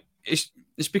the change.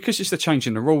 It's because it's the change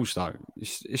in the rules, though.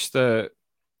 It's the,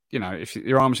 if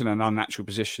your arm's in an unnatural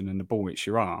position and the ball hits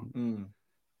your arm,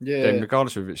 then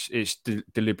regardless of if it's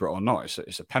deliberate or not,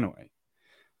 it's a penalty.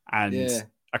 And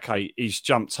okay, he's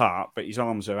jumped up, but his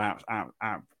arms are out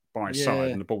by his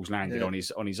side, and the ball's landed on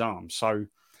his arm. So,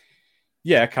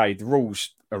 okay, the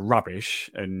rules are rubbish,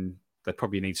 and they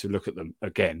probably need to look at them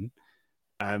again.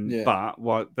 But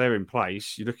while they're in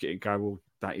place, you look at it and go, well,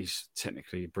 that is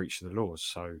technically a breach of the laws.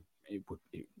 So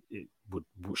it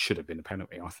should have been a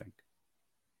penalty, I think.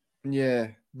 Yeah,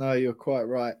 no, you're quite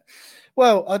right.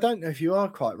 Well, I don't know if you are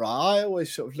quite right. I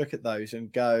always sort of look at those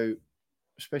and go,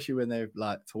 especially when they're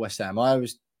like for West Ham, I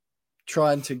was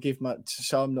trying to give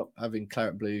so I'm not having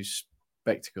claret blue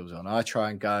spectacles on. I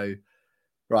try and go,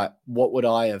 right, what would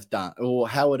I have done? Or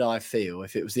how would I feel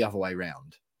if it was the other way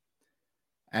round?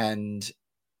 And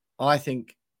I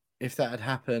think if that had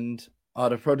happened,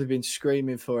 I'd have probably been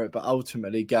screaming for it, but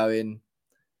ultimately going,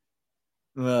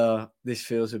 this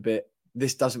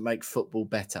doesn't make football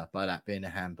better by that being a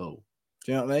handball.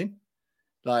 Do you know what I mean?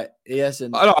 Like, he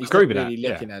hasn't. I agree with really that.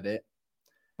 Looking at it.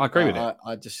 I agree with it.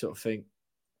 I just sort of think,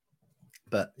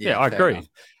 but I agree. Enough.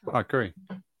 I agree.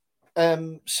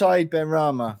 Saeed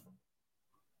Benrahma.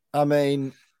 I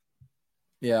mean,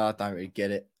 I don't really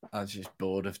get it. I was just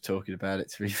bored of talking about it,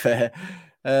 to be fair.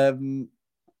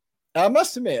 I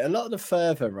must admit, a lot of the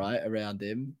fervour around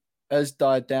him has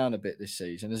died down a bit this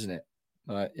season, hasn't it?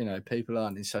 Like, people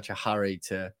aren't in such a hurry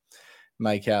to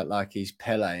make out like he's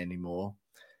Pele anymore.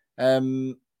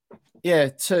 2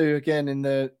 again in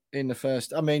the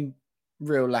first. I mean,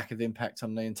 real lack of impact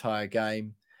on the entire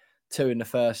game. 2 in the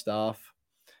first half,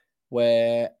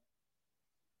 where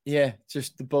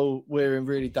just the ball. We're in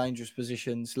really dangerous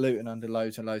positions. Luton under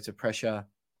loads and loads of pressure.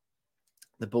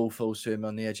 The ball falls to him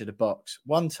on the edge of the box.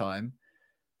 One time,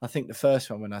 I think the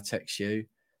first one when I text you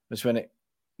was when it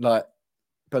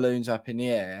balloons up in the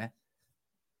air,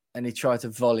 and he tried to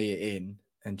volley it in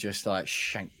and just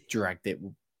dragged it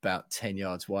about 10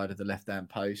 yards wide of the left-hand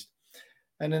post.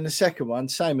 And then the second one,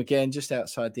 same again, just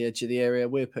outside the edge of the area.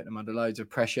 We're putting him under loads of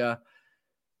pressure.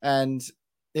 And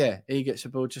he gets the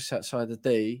ball just outside the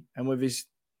D. And with his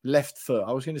left foot,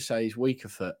 I was going to say his weaker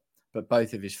foot, but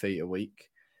both of his feet are weak.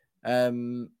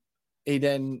 He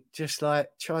then just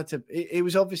tried to, he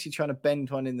was obviously trying to bend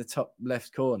one in the top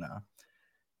left corner,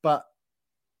 but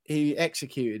he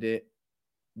executed it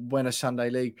when a Sunday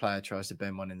League player tries to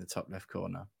bend one in the top left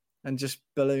corner and just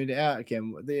ballooned it out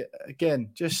again.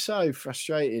 Again, just so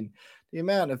frustrating. The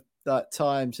amount of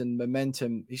times and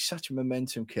momentum, he's such a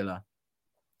momentum killer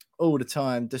all the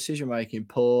time. Decision-making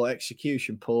poor,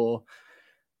 execution poor.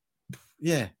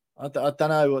 I don't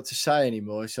know what to say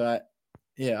anymore. It's like,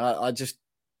 I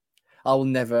will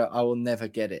never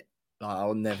get it.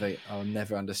 I'll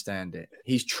never understand it.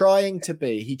 He tries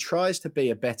to be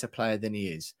a better player than he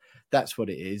is. That's what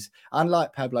it is.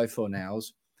 Unlike Pablo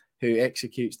Fornals, who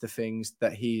executes the things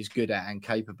that he is good at and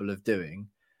capable of doing,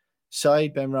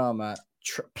 Saeed Benrahma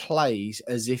plays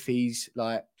as if he's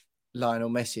like Lionel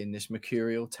Messi in this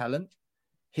mercurial talent.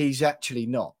 He's actually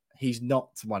not. He's not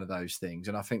one of those things.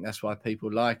 And I think that's why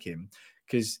people like him,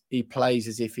 because he plays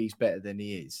as if he's better than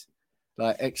he is.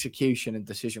 Like, execution and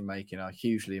decision making are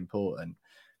hugely important.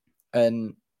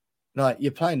 And like,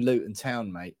 you're playing Luton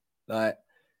Town, mate. Like,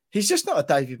 he's just not a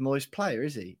David Moyes player,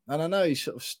 is he? And I know he's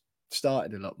sort of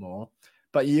started a lot more,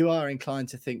 but you are inclined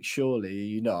to think, surely, are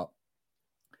you not,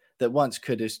 that once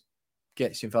Kudus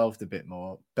gets involved a bit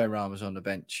more, Benrahma's on the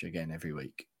bench again every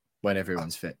week when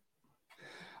everyone's fit.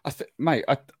 I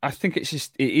think it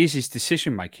is his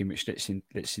decision making which lets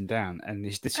him down, and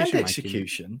his decision and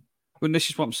execution. Well,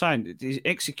 this is what I'm saying.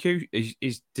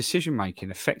 His decision making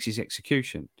affects his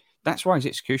execution. That's why his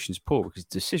execution's poor, because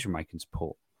decision making's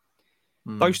poor.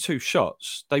 Those two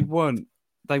shots, they weren't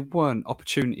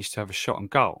opportunities to have a shot on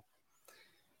goal.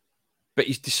 But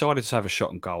he's decided to have a shot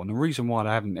on goal, and the reason why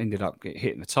they haven't ended up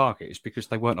hitting the target is because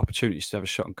they weren't opportunities to have a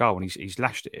shot on goal, and he's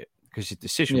lashed at it because his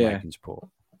decision making's poor.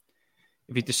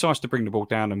 If he decides to bring the ball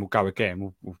down and we'll go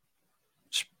again, we'll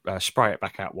spray it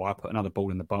back out wide, put another ball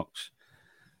in the box,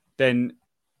 then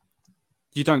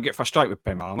you don't get frustrated with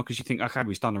Benrahma because you think, okay,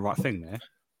 he's done the right thing there.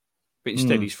 But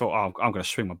instead he's thought, oh, I'm going to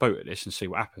swing my boot at this and see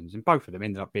what happens. And both of them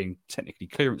ended up being technically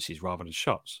clearances rather than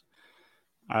shots.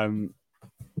 And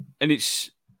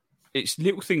it's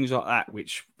little things like that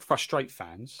which frustrate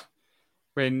fans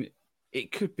when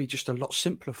it could be just a lot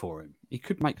simpler for him. He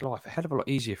could make life a hell of a lot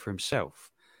easier for himself.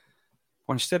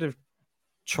 Well, instead of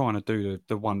trying to do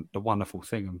the wonderful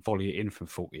thing and volley it in from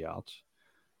 40 yards,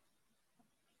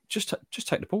 just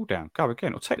take the ball down, go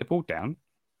again, or take the ball down,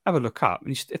 have a look up,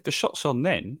 and if the shot's on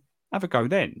then, have a go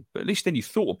then. But at least then you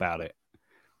thought about it.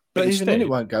 But even then it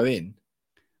won't go in.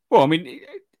 Well, I mean,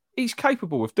 he's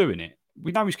capable of doing it.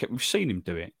 We know we've seen him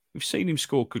do it. We've seen him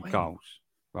score good goals.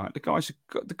 Right, the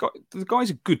guy's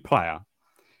a good player,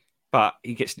 but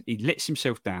he lets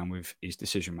himself down with his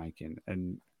decision making,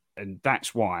 and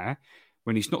that's why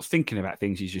when he's not thinking about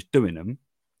things, he's just doing them.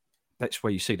 That's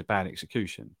where you see the bad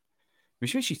execution.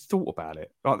 He's actually thought about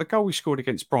it. Like the goal he scored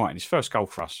against Brighton, his first goal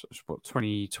for us, was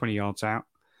 20 yards out.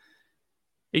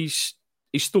 He's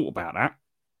thought about that.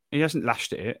 He hasn't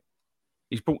lashed at it.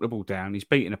 He's brought the ball down. He's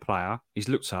beaten a player. He's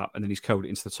looked up and then he's curled it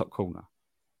into the top corner.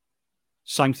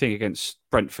 Same thing against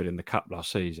Brentford in the Cup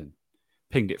last season.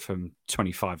 Pinged it from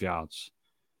 25 yards.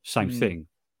 Same thing.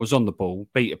 Was on the ball,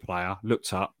 beat a player,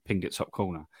 looked up, pinged it top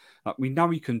corner. Like, we know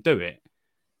he can do it,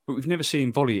 but we've never seen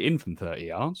him volley it in from 30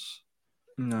 yards.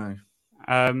 No.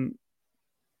 And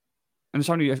there's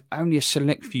only a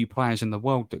select few players in the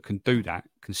world that can do that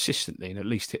consistently and at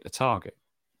least hit the target,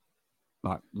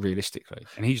 like realistically.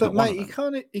 And he's not one of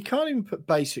them. He can't even put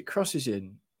basic crosses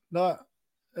in. Like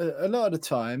a lot of the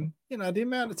time, the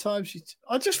amount of times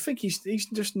I just think he's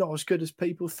just not as good as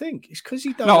people think. It's because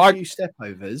he does a few step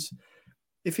overs.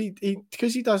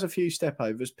 Because he does a few step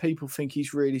overs, people think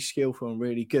he's really skillful and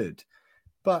really good,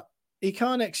 but he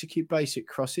can't execute basic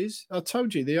crosses. I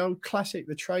told you, the old classic,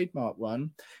 the trademark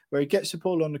one, where he gets the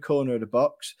ball on the corner of the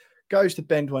box, goes to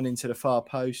bend one into the far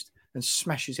post and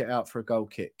smashes it out for a goal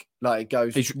kick. Like, it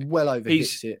goes well over,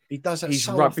 hits it. He does that. He's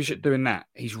so rubbish often. at doing that.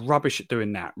 He's rubbish at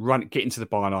doing that. Getting to the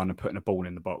byline and putting a ball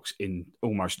in the box in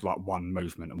almost like one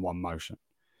movement and one motion.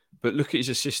 But look at his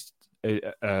assist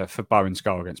for Bowen's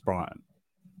goal against Brighton.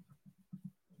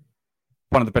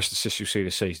 One of the best assists you'll see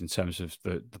this season in terms of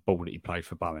the ball that he played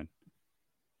for Bowen.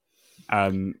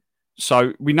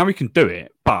 So we know he can do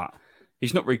it, but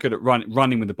he's not very good at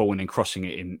running with the ball and then crossing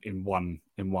it in one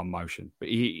motion. But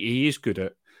he is good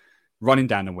at running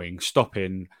down the wing,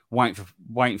 stopping,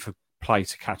 waiting for play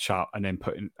to catch up, and then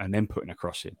putting a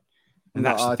cross in. And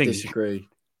that's the thing. I disagree.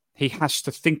 He has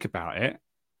to think about it.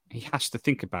 He has to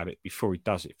think about it before he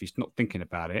does it. If he's not thinking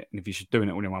about it, and if he's just doing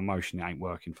it all in one motion, it ain't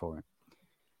working for him.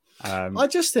 I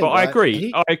just think. But I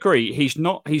agree. He's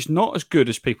not as good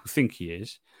as people think he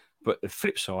is. But the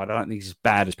flip side, I don't think he's as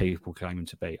bad as people claim him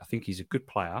to be. I think he's a good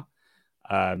player.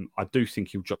 I do think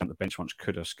he'll drop on the bench once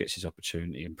Kudus gets his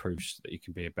opportunity and proves that he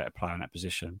can be a better player in that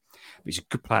position. But he's a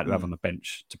good player to have on the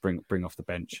bench, to bring off the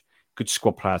bench. Good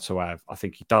squad player to have. I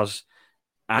think he does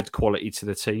add quality to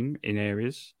the team in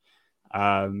areas.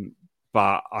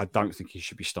 But I don't think he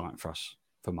should be starting for us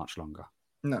for much longer.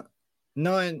 No.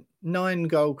 Nine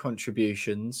goal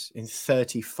contributions in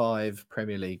 35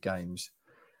 Premier League games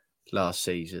last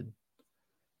season.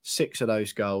 6 of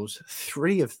those goals,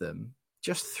 3 of them,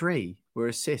 just 3 were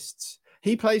assists.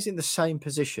 He plays in the same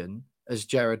position as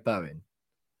Jared Bowen.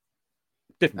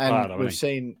 Different player, we've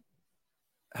seen...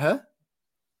 Huh?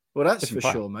 Well, that's different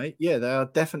for player. sure, mate. Yeah, they are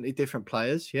definitely different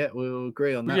players. Yeah, we'll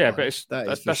agree on that. Yeah, one. but That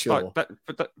is for that's sure. like that,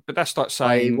 but that's like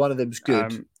saying One of them's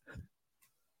good,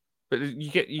 but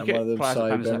you get and one of them's players that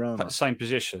play in Benrahma. the same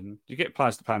position. You get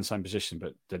players that play in the same position,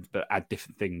 but add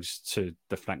different things to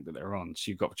the flank that they're on. So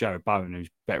you've got Jared Bowen, who's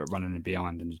better at running and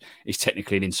behind, and he's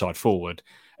technically an inside forward.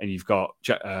 And you've got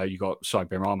Said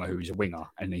Benrahma, who is a winger,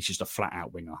 and he's just a flat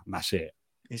out winger, and that's it.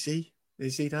 Is he?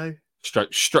 Is he though?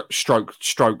 Stroke.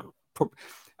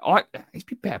 He'd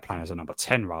be better playing as a number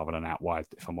 10 rather than out wide,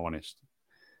 if I'm honest.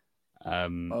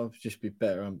 I'll just be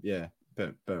better on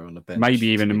better on the bench. Maybe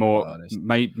even more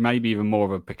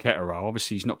of a Paqueta role.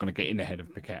 Obviously, he's not going to get in ahead of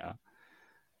Paqueta,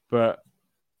 but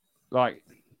like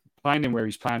playing him where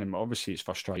he's playing him, obviously it's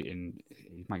frustrating.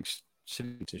 He makes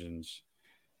silly decisions.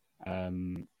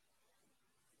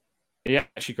 He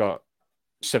actually got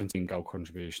 17 goal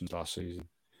contributions last season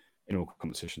in all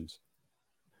competitions.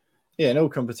 Yeah, in all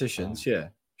competitions. Yeah,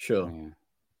 sure.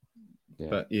 Yeah.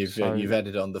 But you've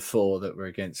added on the 4 that were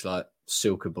against like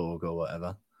Silkeborg or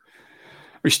whatever.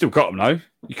 We still got them though.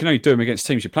 You can only do them against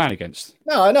teams you're playing against.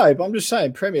 No, I know, but I'm just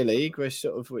saying Premier League, which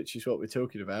is what we're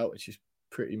talking about, which is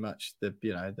pretty much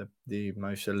the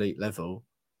most elite level.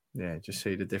 Yeah, just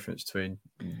see the difference between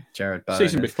Jared Bowen.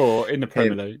 Season before in the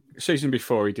Premier League. Season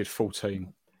before he did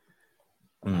 14.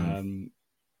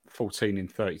 14 in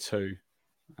 32.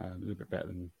 A little bit better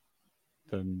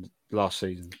than last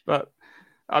season. But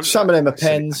some of them are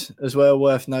pens as well,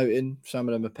 worth noting. Some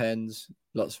of them are pens.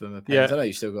 Lots of them are pens. Yeah. I know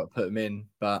you still got to put them in,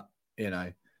 but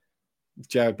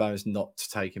Jared Bowen's not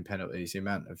taking penalties. The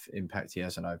amount of impact he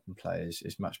has on open play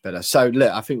is much better. So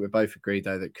look, I think we're both agreed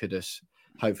though that Kudus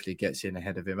hopefully gets in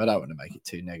ahead of him. I don't want to make it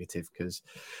too negative because,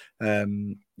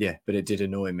 but it did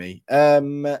annoy me.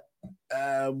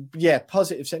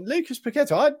 Positive sense. Lucas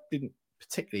Paqueta, I didn't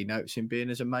particularly notice him being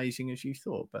as amazing as you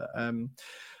thought, but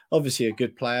obviously a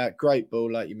good player, great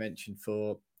ball, like you mentioned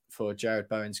for Jared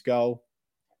Bowen's goal.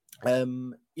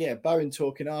 Bowen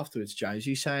talking afterwards, James,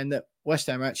 you saying that West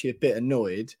Ham are actually a bit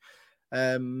annoyed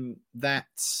that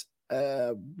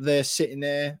they're sitting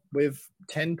there with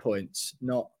 10 points,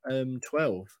 not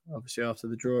 12, obviously after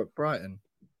the draw at Brighton.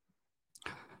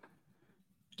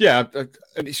 Yeah,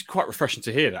 and it's quite refreshing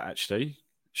to hear that, actually.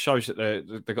 Shows that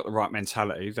they've got the right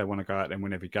mentality. They want to go out there and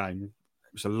win every game.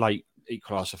 It was a late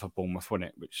equaliser for Bournemouth, wasn't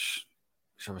it? Which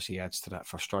obviously adds to that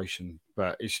frustration.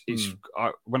 But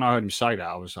when I heard him say that,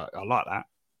 I was like, I like that.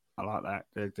 I like that.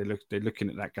 They're looking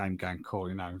at that game going,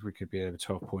 cool, we could be over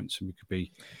 12 points and we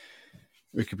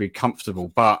could be comfortable.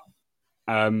 But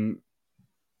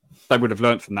they would have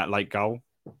learnt from that late goal.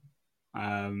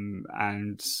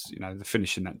 And the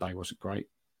finishing that day wasn't great.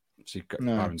 See,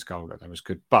 Bowen's goal that was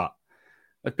good, but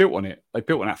they built on it. They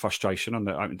built on that frustration on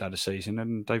the opening day of the season,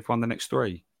 and they've won the next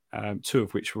 3, 2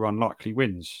 of which were unlikely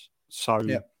wins. So, I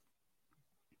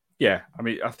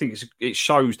mean, I think it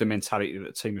shows the mentality that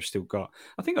the team have still got.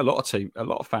 I think a lot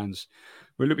of fans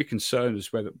were a little bit concerned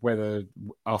as whether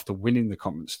after winning the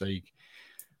Conference League,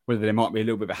 whether there might be a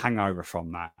little bit of a hangover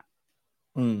from that.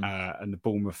 And the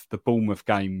Bournemouth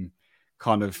game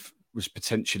kind of was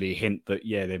potentially a hint that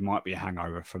there might be a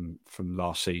hangover from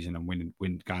last season and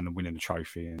going and winning the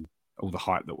trophy and all the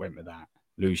hype that went with that,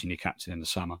 losing your captain in the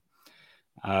summer.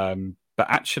 But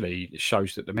actually, it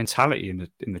shows that the mentality in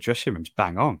the dressing room is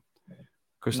bang on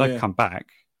because they've come back,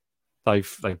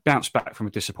 they've bounced back from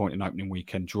a disappointing opening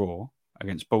weekend draw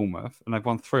against Bournemouth, and they've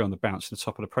won 3 on the bounce to the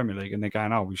top of the Premier League, and they're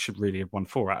going, we should really have won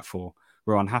 4 out of 4.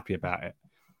 We're unhappy about it.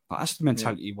 But that's the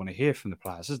mentality you want to hear from the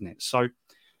players, isn't it? So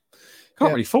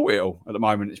can't really fault it all at the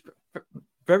moment. It's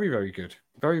very, very good.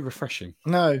 Very refreshing.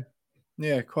 No.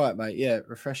 Yeah, quite, mate. Yeah,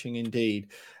 refreshing indeed.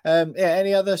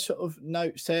 Any other sort of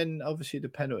notes then? Obviously, the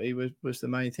penalty was the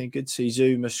main thing. Good to see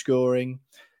Zuma scoring.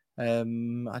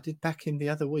 I did back him the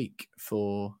other week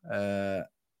for to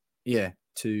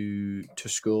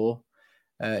score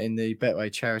in the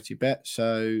Betway charity bet.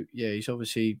 So he's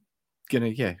obviously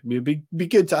gonna be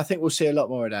good. I think we'll see a lot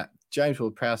more of that. James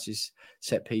Ward-Prowse's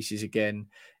set pieces again,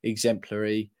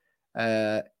 exemplary.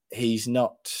 He's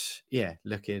not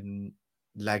looking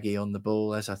laggy on the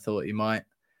ball as I thought he might.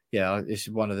 It's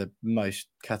one of the most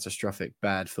catastrophic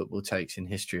bad football takes in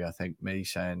history, I think, me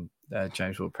saying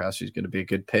James Ward-Prowse is going to be a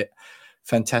good pit.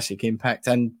 Fantastic impact.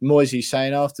 And Moisey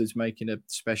saying afterwards, making a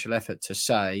special effort to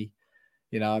say,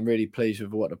 I'm really pleased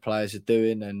with what the players are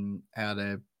doing and how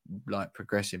they're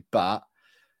progressing. But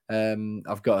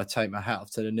I've got to take my hat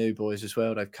off to the new boys as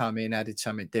well. They've come in, added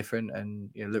something different and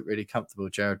look really comfortable.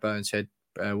 Jared Bowen said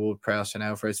Ward-Prowse and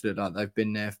Alvarez look like they've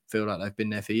been there, feel like they've been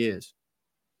there for years.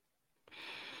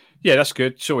 Yeah, that's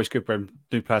good. It's always good when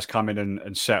new players come in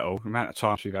and settle. The amount of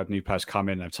times we've had new players come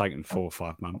in, they've taken 4 or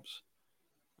 5 months.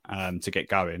 to get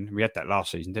going. We had that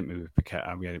last season, didn't we, with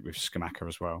Paqueta? We had it with Skamaka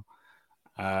as well.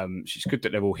 It's good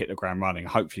that they've all hit the ground running.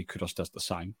 Hopefully Kudos does the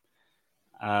same.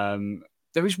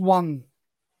 There is one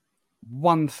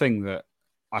thing that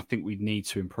I think we need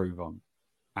to improve on.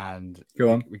 And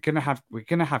Go on. we're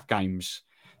gonna have games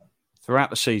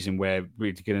throughout the season where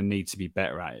we're going to need to be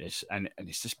better at this, and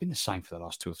it's just been the same for the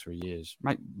last 2 or 3 years,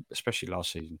 especially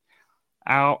last season.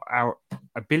 Our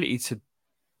ability to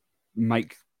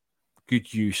make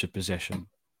good use of possession.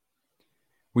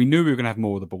 We knew we were going to have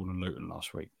more of the ball than Luton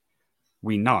last week.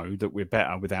 We know that we're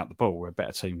better without the ball. We're a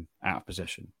better team out of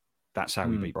possession. That's how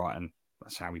we beat Brighton.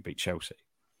 That's how we beat Chelsea.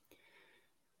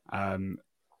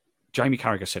 Jamie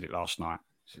Carragher said it last night.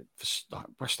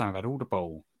 West Ham have had all the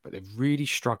ball, but they're really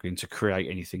struggling to create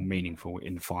anything meaningful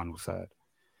in the final third.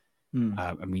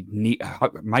 And we need,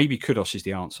 maybe Kudos is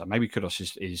the answer. Maybe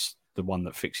Kudos is the one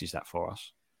that fixes that for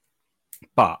us.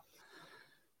 But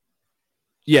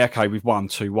yeah, okay, we've won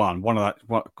 2-1. One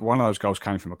of those goals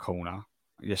came from a corner.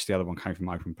 Yes, the other one came from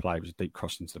open play. It was a deep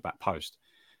cross into the back post.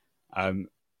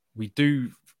 We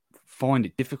do find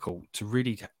it difficult to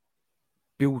really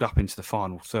build up into the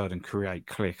final third and create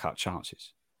clear-cut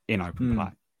chances in open play.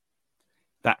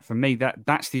 That, for me,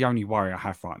 that's the only worry I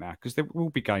have right now, because there will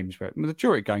be games where, the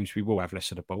majority of games, we will have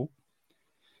less of the ball.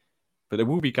 But there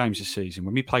will be games this season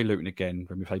when we play Luton again,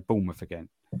 when we play Bournemouth again,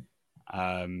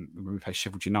 when we play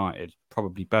Sheffield United,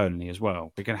 probably Burnley as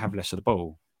well. We're going to have less of the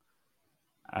ball.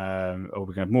 Or we're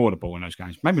going to have more of the ball in those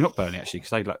games. Maybe not Burnley, actually,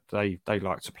 because they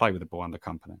like to play with the ball under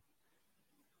company.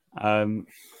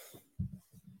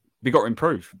 We've got to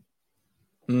improve.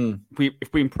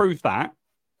 If we improve that,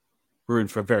 we're in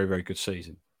for a very, very good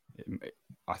season,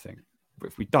 I think. But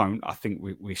if we don't, I think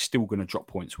we're still going to drop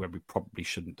points where we probably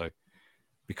shouldn't do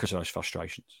because of those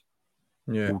frustrations.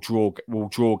 Yeah, we'll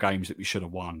draw games that we should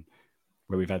have won,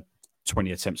 where we've had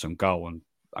 20 attempts on goal and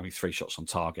only 3 shots on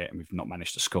target, and we've not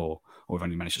managed to score, or we've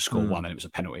only managed to score one and it was a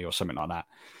penalty or something like that.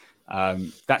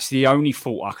 That's the only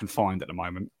fault I can find at the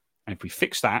moment. And if we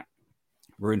fix that,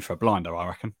 we're in for a blinder, I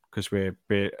reckon, because we're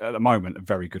at the moment a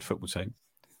very good football team.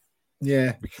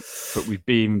 Yeah. But we'd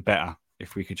be even better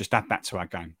if we could just add that to our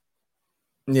game.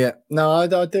 Yeah. No, I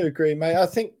do agree, mate. I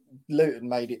think Luton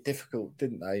made it difficult,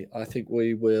 didn't they? I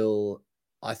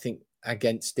think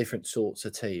against different sorts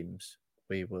of teams,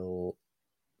 we will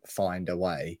find a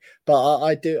way. But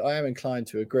I am inclined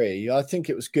to agree. I think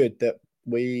it was good that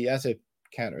we, as a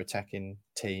counter-attacking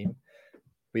team,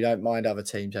 we don't mind other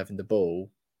teams having the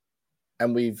ball.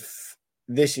 And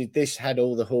this had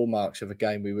all the hallmarks of a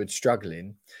game we were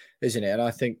struggling, isn't it? And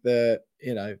I think that,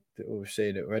 we've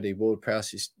seen it already.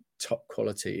 Ward-Prowse is top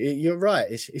quality. You're right.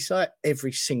 It's like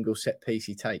every single set piece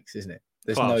he takes, isn't it?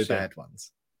 There's no bad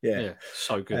ones. Yeah,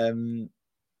 so good.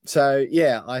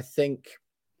 I think,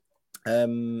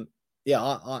 I'm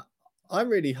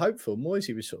really hopeful.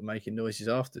 Moisey was sort of making noises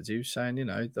afterwards. He was saying,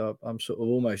 I'm sort of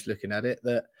almost looking at it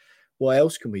that what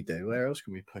else can we do? Where else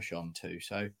can we push on to?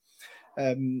 So,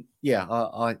 I'm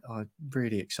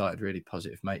really excited, really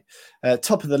positive, mate.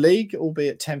 Top of the league,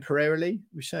 albeit temporarily.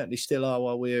 We certainly still are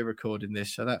while we're recording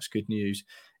this, so that's good news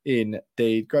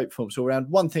indeed. Great performance all around.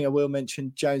 One thing I will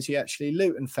mention, Jonesy, actually,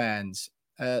 Luton fans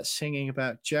singing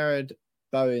about Jared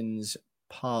Bowen's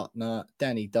partner,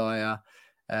 Danny Dyer.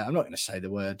 I'm not going to say the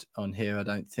word on here, I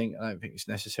don't think it's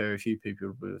necessary. A few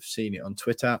people would have seen it on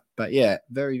Twitter. But yeah,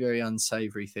 very, very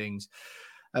unsavoury things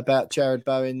about Jared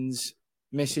Bowen's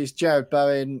Mrs. Jared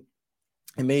Bowen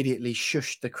immediately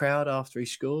shushed the crowd after he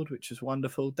scored, which was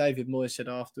wonderful. David Moyes said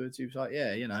afterwards, he was like,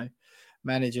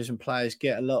 managers and players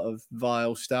get a lot of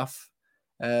vile stuff.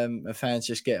 And fans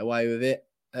just get away with it.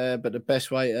 But the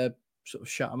best way to sort of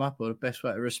shut them up, or the best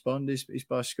way to respond is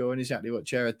by scoring exactly what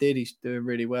Jared did. He's doing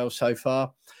really well so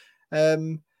far. A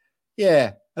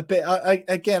bit.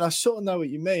 I sort of know what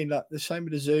you mean. Like the same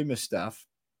with the Zuma stuff.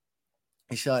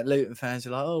 It's like Luton fans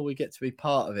are like, oh, we get to be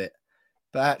part of it.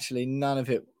 But actually, none of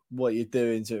it, what you're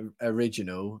doing, is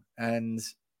original. And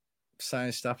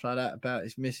saying stuff like that about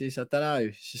his missus, I don't know.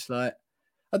 It's just like,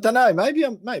 I don't know. Maybe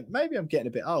I'm getting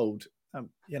a bit old, and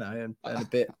a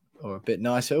bit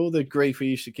nicer. All the grief we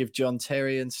used to give John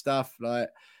Terry and stuff, like,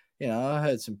 I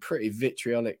heard some pretty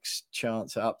vitriolic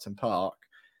chants at Upton Park.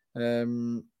 I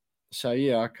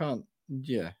can't.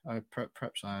 Yeah,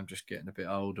 perhaps I am just getting a bit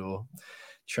old, or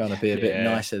trying to be a bit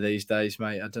nicer these days,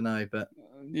 mate. I don't know, but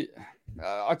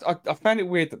I found it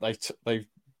weird that they've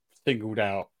singled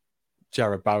out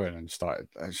Jared Bowen and started.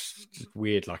 It's just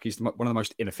weird. Like, he's one of the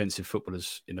most inoffensive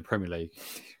footballers in the Premier League.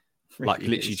 Like,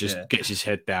 literally just gets his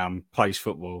head down, plays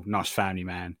football, nice family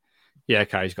man. Yeah,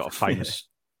 okay, he's got a famous,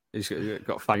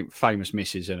 famous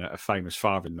missus and a famous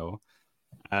father-in-law.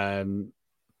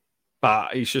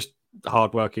 but he's just a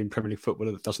hard-working Premier League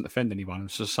footballer that doesn't offend anyone.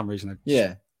 So for some reason,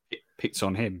 they picked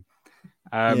on him.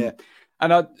 And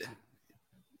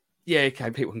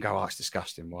okay, people can go, "Oh, it's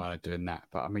disgusting. Why are they doing that?"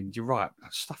 But I mean, you're right.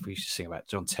 Stuff we used to sing about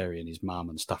John Terry and his mum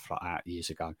and stuff like that years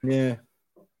ago. Yeah,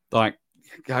 like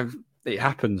it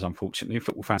happens. Unfortunately,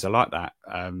 football fans are like that.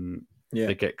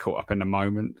 They get caught up in the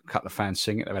moment. A couple of fans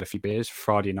sing it. They've had a few beers.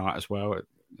 Friday night as well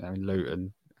in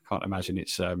Luton. I can't imagine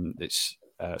it's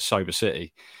sober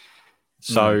city.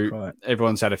 So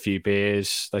everyone's had a few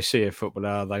beers. They see a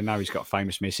footballer. They know he's got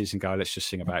famous misses and go, let's just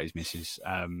sing about his misses.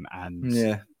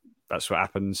 And that's what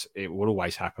happens. It will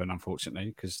always happen,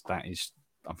 unfortunately, because that is,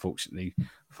 unfortunately,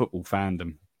 football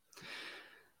fandom.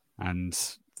 And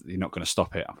you're not going to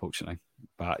stop it, unfortunately.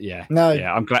 But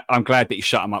I'm glad that he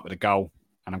shut him up with a goal.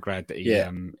 And I'm glad that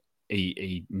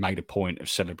he made a point of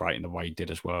celebrating the way he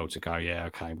did as well, to go,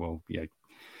 okay, well, you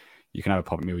can have a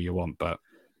pop meal you want, but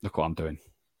look what I'm doing.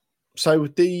 So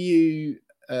do you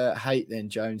hate then,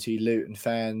 Jonesy, Luton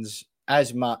fans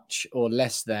as much or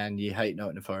less than you hate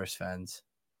Nottingham Forest fans?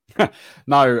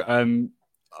 No,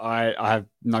 I have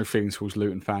no feelings towards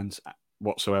Luton fans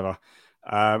whatsoever.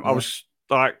 I was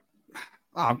like,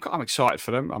 I'm excited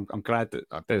for them. I'm glad that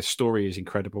their story is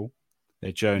incredible.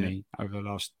 Their journey over the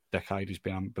last decade has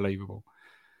been unbelievable.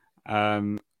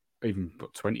 Even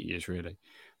 20 years, really.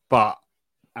 But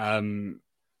them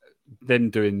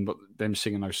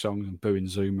singing those songs and booing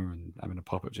Zuma and having a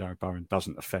pop at Jared Bowen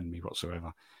doesn't offend me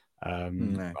whatsoever.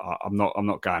 I'm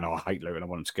not going, I hate Luton, I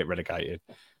want them to get relegated.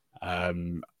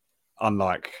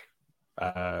 Unlike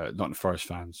Nottingham Forest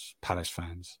fans, Palace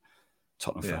fans,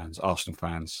 Tottenham fans, Arsenal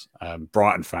fans,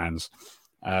 Brighton fans.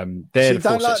 They're the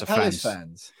four sets of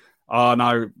fans. Oh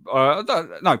no,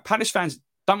 no Palace fans.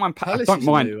 Don't mind. I don't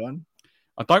mind.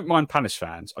 I don't mind Palace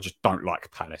fans. I just don't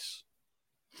like Palace.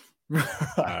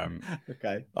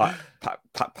 Okay.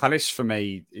 Palace for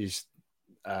me is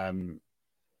a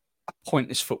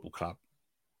pointless football club.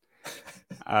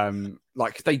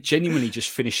 Like they genuinely just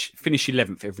finish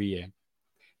 11th every year.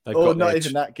 Not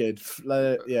even that good.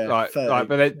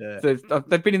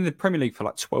 They've been in the Premier League for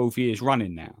like 12 years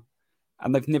running now,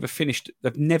 and they've never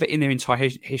in their entire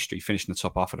history finished in the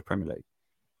top half of the Premier League.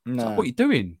 No. Like, what are you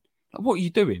doing? What are you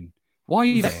doing? Why are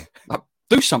you there?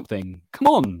 Do something. Come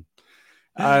on.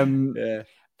 And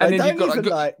they don't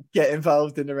even get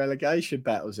involved in the relegation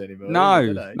battles anymore. No,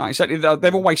 exactly.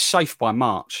 They're always safe by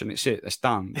March, and it's it. It's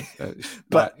done.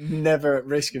 But never at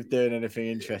risk of doing anything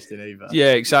interesting either.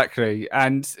 Yeah, exactly.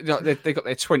 And they've got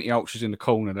their 20 ultras in the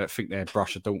corner that think they're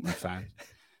Brusher Dortmund fans.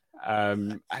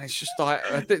 And it's just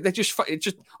like they're just.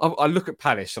 I look at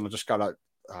Palace and I just go like,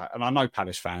 and I know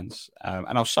Palace fans,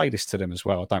 and I'll say this to them as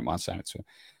well. I don't mind saying it to them.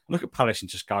 I look at Palace and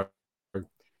just go,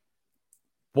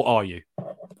 what are you?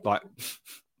 Like,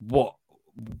 what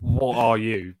are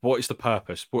you? What is the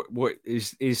purpose? What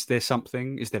is there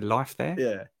something? Is there life there?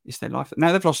 Yeah. Is there life?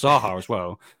 Now they've lost Zaha as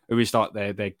well, who is like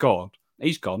their god.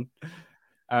 He's gone.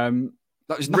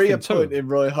 Reappointing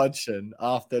Roy Hodgson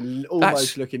after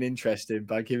almost looking interesting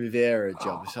by giving Vieira a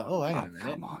job. It's like, hang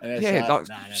on a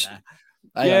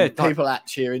minute. People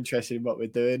actually are interested in what we're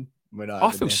doing.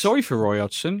 I feel sorry for Roy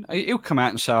Hodgson. He'll come out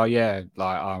and say,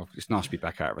 it's nice to be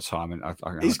back out of retirement.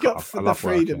 He's got the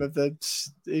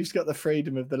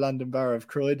freedom of the London Borough of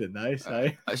Croydon, though. So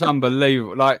it's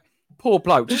unbelievable. Like, poor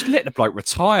bloke, just let the bloke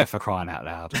retire, for crying out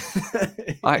loud.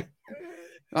 Like,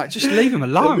 just leave him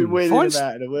alone. They'd be wheeling him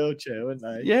out in a wheelchair, wouldn't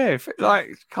they? Yeah,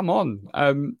 come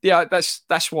on.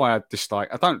 That's why I dislike.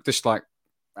 I don't dislike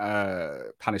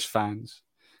Palace fans.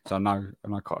 So I know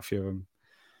quite a few of them,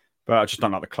 but I just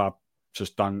don't like the club. I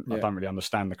don't really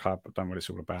understand the club. I don't know what it's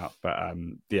all about. But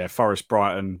Forest,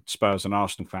 Brighton, Spurs, and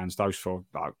Arsenal fans. Those four,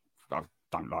 I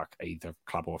don't like either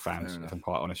club or fans. If I'm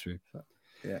quite honest with you.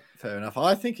 Yeah, fair enough.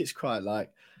 I think it's quite like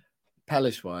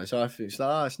Palace-wise. I think it's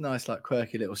like it's nice, like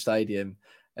quirky little stadium,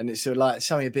 and it's sort of like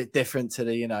something a bit different to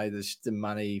the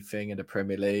money thing in the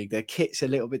Premier League. Their kit's a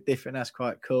little bit different. That's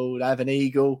quite cool. They have an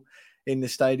eagle in the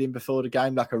stadium before the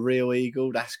game, like a real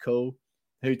eagle. That's cool.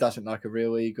 Who doesn't like a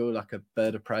real eagle, like a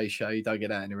bird of prey show? You don't get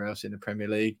that anywhere else in the Premier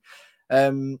League.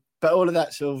 But all of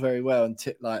that's all very well and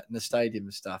like in the stadium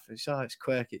and stuff. It's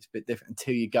quirky, it's a bit different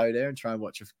until you go there and try and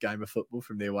watch a game of football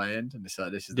from the away end. And it's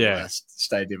like, this is the worst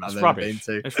stadium I've ever been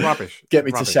to. It's rubbish. Get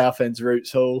me to Southend's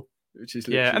Roots Hall, which is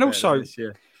and also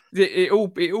it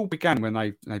all began when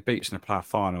they beat us in the playoff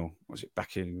final. Was it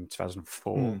back in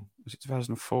 2004? Was it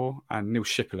 2004? And Neil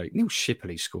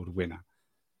Shipley scored a winner.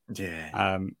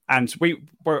 Yeah. And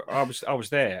I was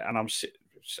there, and I was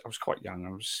quite young.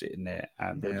 I was sitting there,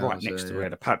 and right next to where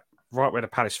the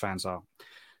Palace fans are.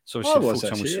 So I obviously, was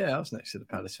actually, yeah, I was next to the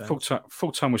Palace fans.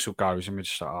 full time whistle goes, and we're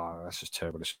just like, oh, that's just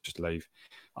terrible. Let's just leave.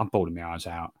 I'm bawling my eyes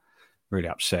out, really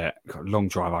upset. Got a long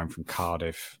drive home from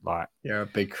Cardiff, like You're a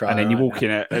big cry, and then you walk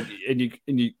in, and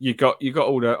you got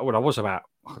all the. Well, I was about,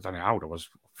 I don't know how old I was.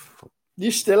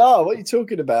 You still are. What are you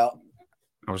talking about?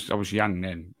 I was young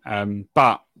then,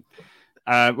 but.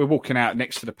 We're walking out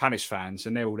next to the Palace fans,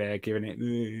 and they're all there giving it.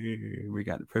 We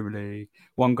got the Premier League.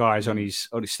 One guy's on his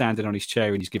standing on his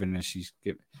chair, and he's giving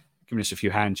us a few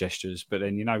hand gestures. But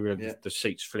then the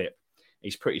seats flip.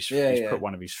 He's put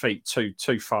one of his feet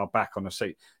too far back on the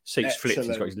seat. Seats flipped.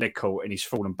 He's got his leg caught, and he's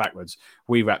fallen backwards.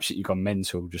 We've absolutely gone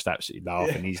mental, just absolutely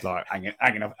laughing. He's like hanging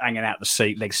out the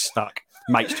seat, legs stuck.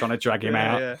 Mate's trying to drag him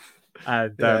out. Yeah.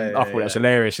 And I thought it was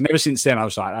hilarious. And ever since then, I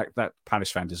was like, that Palace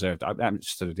fan deserved it. That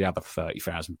happens to the other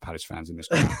 30,000 Palace fans in this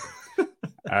country.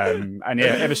 And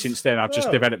ever since then, I've just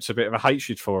developed a bit of a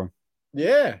hatred for him.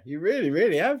 Yeah, you really,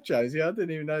 really have, Josie. I didn't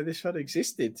even know this one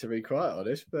existed, to be quite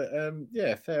honest. But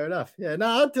yeah, fair enough. Yeah, no,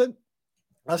 I don't.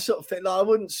 I sort of think like I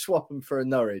wouldn't swap them for a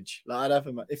Norwich. Like I'd have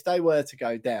them if they were to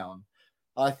go down.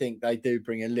 I think they do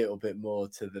bring a little bit more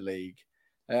to the league.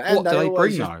 And what do they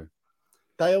bring though?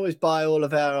 They always buy all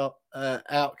of our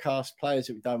outcast players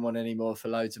that we don't want anymore for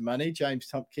loads of money. James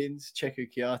Tompkins, Cheku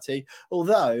Kiati.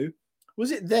 Although,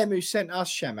 was it them who sent us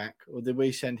Shamak, or did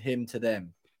we send him to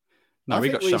them? No, we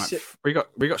got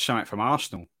Shamak from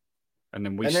Arsenal, and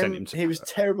then sent him. He was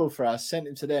terrible for us. Sent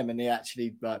him to them, and he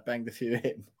actually banged a few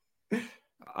in.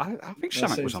 I think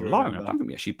Shamak was on loan. I don't think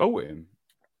we actually bought him.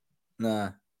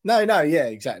 No, yeah,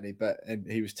 exactly. But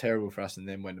he was terrible for us and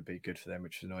then went to be good for them,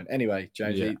 which was annoying. Anyway,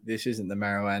 Jonesy, This isn't the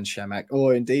Marouane Shamak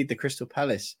or indeed the Crystal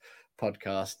Palace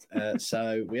podcast.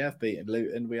 So we have beaten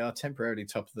Luton. We are temporarily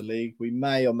top of the league. We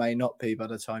may or may not be by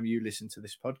the time you listen to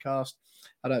this podcast.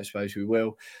 I don't suppose we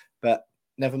will, but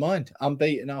never mind.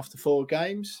 Unbeaten after 4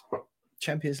 games,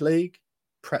 Champions League,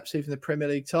 perhaps even the Premier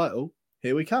League title.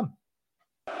 Here we come.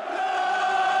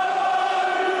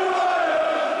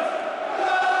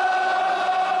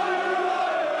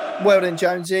 Well then,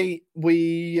 Jonesy,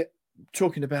 we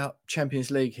talking about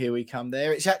Champions League, here we come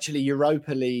there. It's actually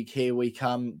Europa League, here we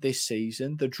come this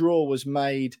season. The draw was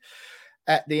made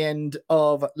at the end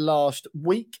of last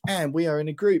week, and we are in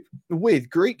a group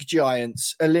with Greek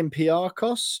giants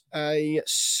Olympiakos, a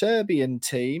Serbian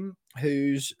team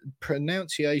whose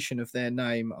pronunciation of their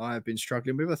name I have been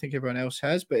struggling with. I think everyone else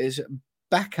has, but is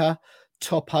Baka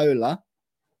Topola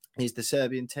is the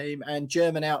Serbian team, and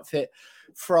German outfit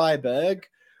Freiburg.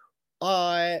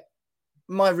 My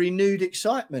renewed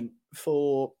excitement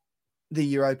for the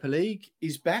Europa League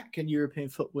is back and European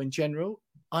football in general.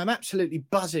 I'm absolutely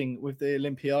buzzing with the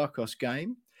Olympiakos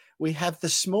game. We have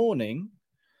this morning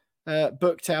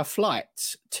booked our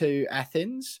flights to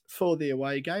Athens for the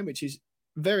away game, which is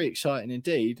very exciting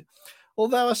indeed.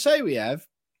 Although I say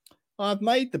I've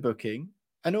made the booking,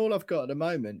 and all I've got at the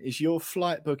moment is your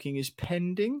flight booking is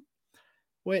pending,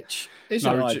 which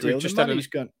isn't ideal. The money's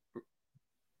gone.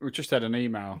 We just had an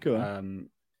email. Go on.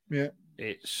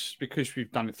 It's because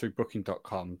we've done it through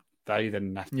booking.com. They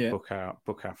then have to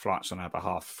book our flights on our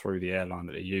behalf through the airline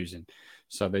that they're using.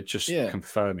 So they're just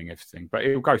confirming everything. But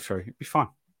it'll go through. It'll be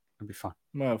fine.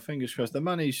 Well, fingers crossed. The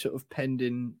money's sort of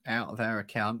pending out of our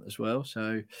account as well.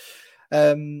 So,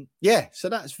 so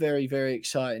that's very, very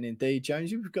exciting indeed,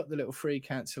 Jonesy. We've got the little free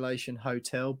cancellation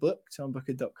hotel booked on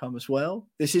booking.com as well.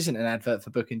 This isn't an advert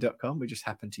for booking.com. We just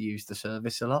happen to use the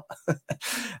service a lot.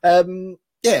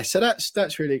 So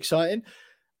that's really exciting.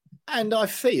 And I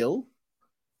feel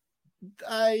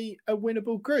a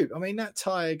winnable group. I mean, that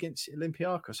tie against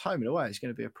Olympiakos home and away is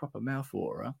going to be a proper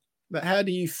mouthwaterer. But how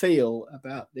do you feel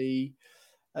about the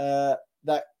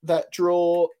that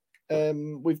draw?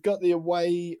 We've got the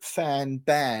away fan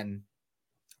ban,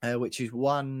 which is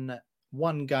one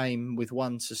game with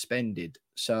one suspended.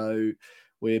 So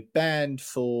we're banned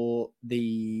for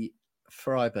the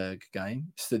Freiburg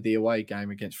game, so the away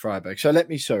game against Freiburg. So let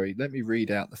me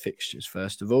read out the fixtures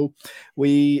first of all.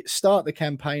 We start the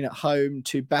campaign at home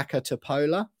to Baka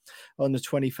Topola on the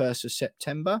 21st of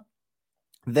September.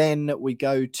 Then we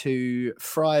go to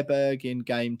Freiburg in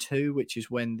game 2, which is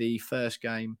when the first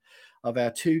game of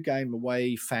our 2-game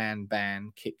away fan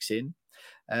ban kicks in.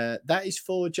 That is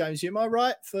for Jonesy. Am I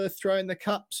right for throwing the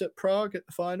cups at Prague at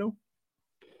the final?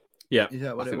 Yeah. Is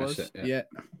that what it was? Yeah.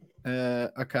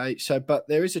 Okay. So, but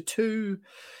there is a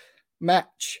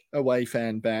 2-match away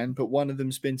fan ban, but one of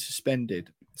them's been suspended.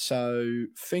 So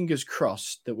fingers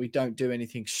crossed that we don't do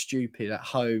anything stupid at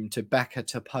home to Baka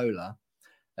Topola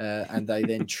and they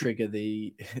then trigger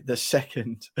the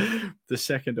second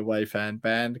away fan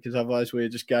ban, because otherwise we're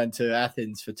just going to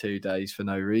Athens for 2 days for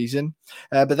no reason.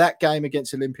 But that game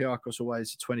against Olympiacos away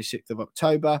is the 26th of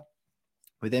October.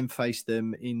 We then face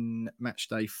them in match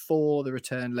day 4, the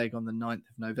return leg on the 9th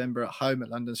of November at home at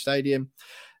London Stadium.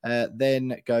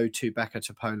 Then go to Backa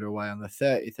Topola away on the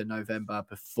 30th of November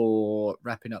before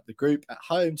wrapping up the group at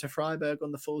home to Freiburg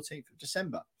on the 14th of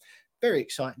December. Very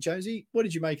exciting, Josie. What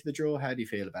did you make of the draw? How do you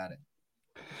feel about it?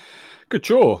 Good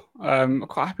draw. I'm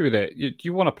quite happy with it.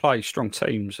 You want to play strong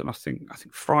teams, and I think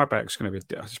Freiburg's going to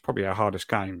be. It's probably our hardest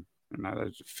game. You know,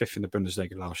 they're 5th in the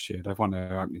Bundesliga last year. They've won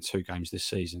their opening 2 games this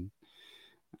season.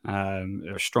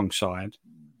 They're a strong side.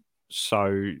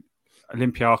 So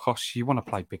Olympiacos, you want to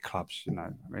play big clubs. You know,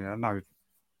 I mean, I know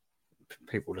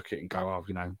people look at it and go, "Oh,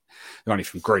 you know, they're only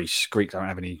from Greece. Greeks don't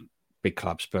have any big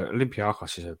clubs," but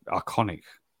Olympiacos is an iconic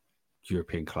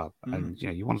European club, and you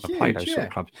know you want to play those sort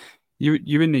of clubs.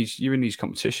 You're in these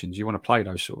competitions. You want to play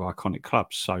those sort of iconic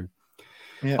clubs. So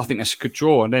I think that's a good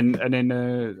draw. And then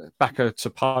Backa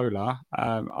Topola.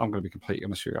 I'm going to be completely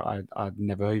honest with you. I'd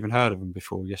never even heard of them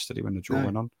before yesterday when the draw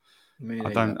went on.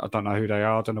 I don't know who they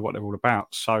are. I don't know what they're all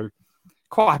about. So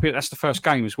quite happy that's the first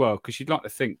game as well, because you'd like to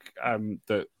think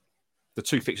that the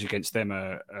 2 fixtures against them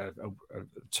are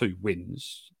 2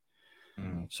 wins.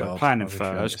 So planning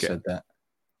first,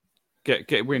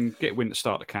 get a win to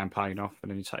start the campaign off, and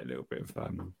then you take a little bit of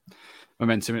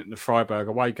momentum in the Freiburg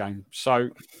away game. So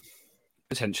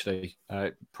potentially,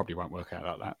 it probably won't work out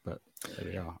like that, but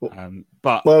there we are.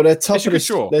 But they're top of the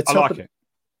draw. I like it.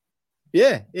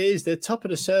 Yeah, it is. They're top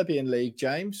of the Serbian league,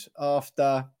 James,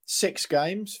 after 6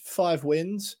 games, 5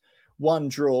 wins, 1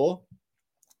 draw,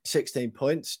 16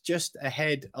 points, just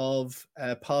ahead of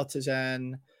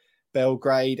Partizan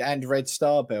Belgrade and Red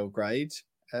Star Belgrade.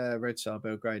 Red Star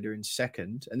Belgrade are in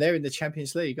 2nd, and they're in the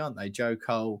Champions League, aren't they? Joe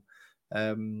Cole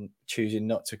choosing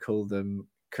not to call them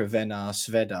Crvena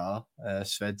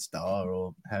Zvezda,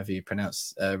 or however you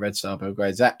pronounce Red Star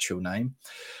Belgrade's actual name.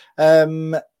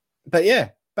 But yeah,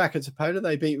 back at Topola,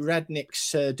 they beat Radnik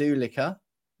Serdulica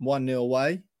 1-0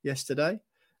 away yesterday.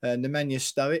 Nemanja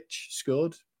Stoic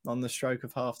scored on the stroke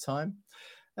of half time.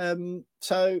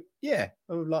 So yeah,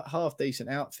 like half decent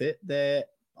outfit there.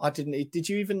 Did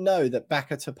you even know that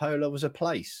Backa Topola was a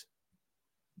place?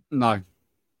 No.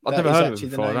 I've never heard of it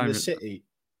before. The name of the city.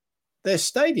 Their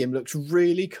stadium looks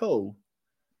really cool.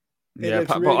 I've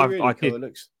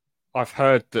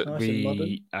heard that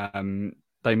nice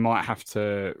they might have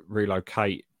to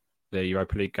relocate the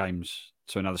Europa League games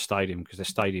to another stadium, because their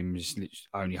stadium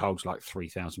only holds like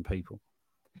 3,000 people.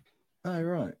 Oh,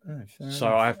 right.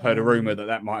 So I've heard a rumour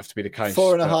that might have to be the case.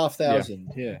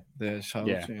 4,500. Yeah.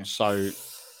 So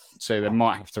they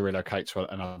might have to relocate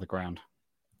to another ground.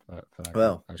 But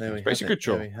it's a good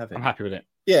draw. I'm happy with it.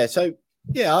 Yeah. So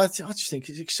I just think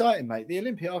it's exciting, mate. The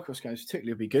Olympiacos games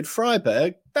particularly will be good.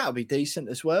 Freiburg, that'll be decent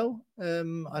as well.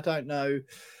 I don't know.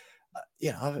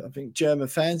 I think German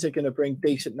fans are going to bring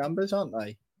decent numbers, aren't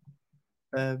they?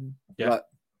 Like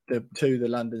to the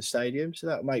London Stadium. So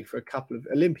that'll make for a couple of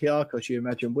Olympiacos, you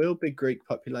imagine, will. Big Greek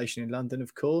population in London,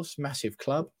 of course. Massive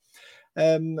club.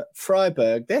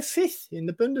 Freiburg, they're 5th in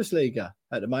the Bundesliga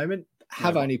at the moment.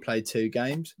 Have only played 2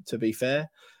 games, to be fair.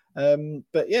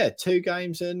 But yeah, 2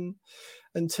 games and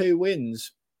 2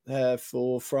 wins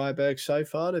for Freiburg so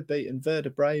far. They've beaten Werder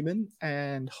Bremen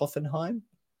and Hoffenheim.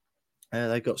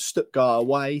 They got Stuttgart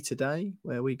away today,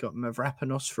 where we got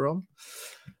Mavropanos from.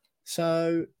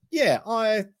 So yeah,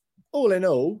 all in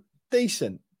all,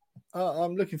 decent.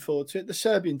 I'm looking forward to it. The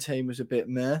Serbian team was a bit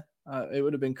meh. It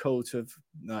would have been cool to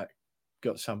have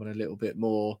got someone a little bit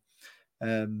more,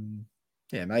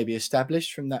 maybe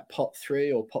established from that pot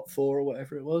 3 or pot 4 or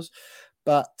whatever it was.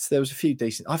 But there was a few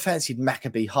decent. I fancied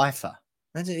Maccabi Haifa.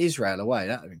 Imagine Israel away.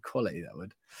 That would have been quality. That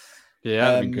would. Yeah, that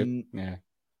would have been good. Yeah.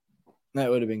 That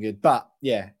would have been good. But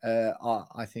yeah,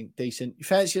 I think decent. You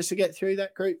fancy us to get through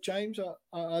that group, James?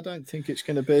 I don't think it's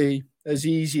going to be as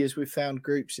easy as we've found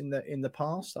groups in the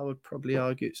past. I would probably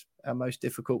argue it's our most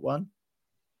difficult one.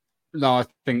 No, I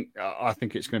think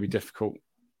it's going to be difficult.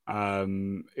 I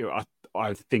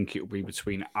think it will be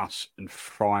between us and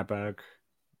Freiburg,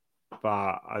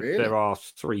 but really? there are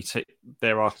 3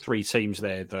 teams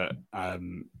there that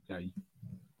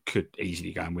could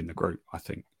easily go and win the group. I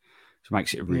think. So it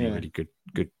makes it a really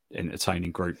good,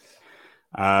 entertaining group.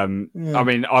 I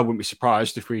mean, I wouldn't be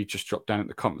surprised if we just dropped down at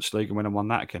the Conference League and went and won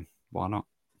that again. Why not?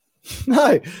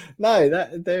 No,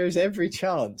 that there is every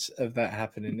chance of that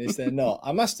happening, is there not?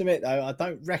 I must admit, though, I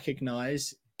don't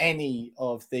recognise any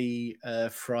of the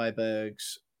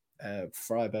Freiburg's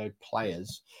Freiburg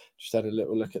players. Just had a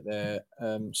little look at their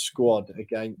squad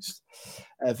against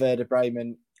Werder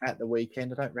Bremen at the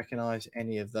weekend. I don't recognise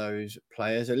any of those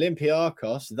players.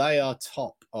 Olympiacos, they are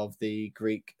top of the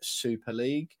Greek Super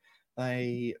League.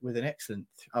 They, with an excellent...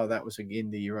 Oh, that was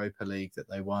in the Europa League that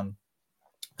they won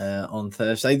on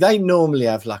Thursday. They normally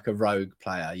have like a rogue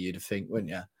player, you'd think,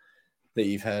 wouldn't you? That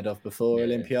you've heard of before,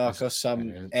 Olympiacos,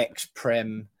 some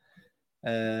ex-Prem,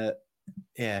 fella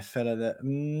that...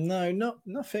 No,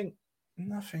 nothing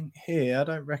here. I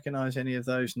don't recognise any of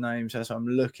those names as I'm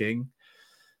looking.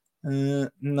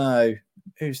 No.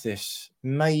 Who's this?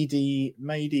 Mady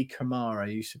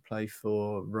Kamara used to play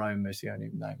for Rome as the only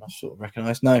name I sort of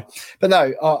recognise. No. But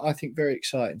no, I think very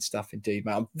exciting stuff indeed,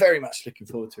 mate. I'm very much looking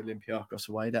forward to Olympiacos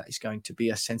away. That is going to be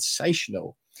a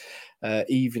sensational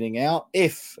evening out.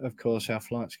 If, of course, our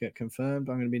flights get confirmed,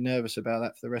 I'm going to be nervous about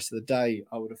that for the rest of the day,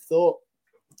 I would have thought.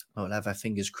 I'll have our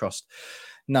fingers crossed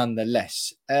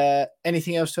nonetheless.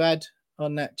 Anything else to add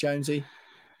on that, Jonesy?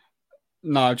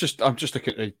 No, I'm just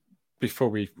looking at before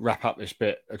we wrap up this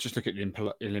bit, I just look at the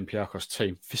Olympiacos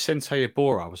team. Vicente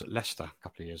Iborra was at Leicester a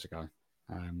couple of years ago.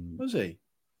 Was he?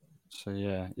 So,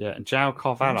 yeah. And João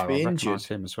Carvalho, I recognise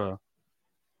him as well.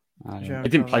 He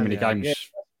didn't play many games. Yeah.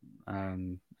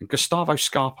 And Gustavo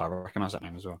Scarpa, I recognise that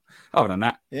name as well. Other than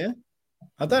that. Yeah.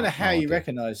 I don't know how you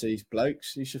recognise these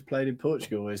blokes. He's just played in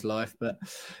Portugal all his life. But,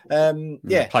 played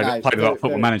a lot of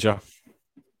Football Manager.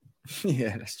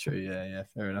 Yeah, that's true. Yeah,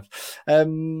 fair enough.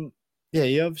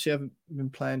 You obviously haven't been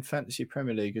playing Fantasy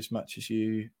Premier League as much as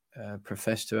you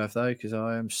profess to have, though, because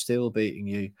I am still beating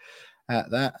you at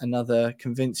that. Another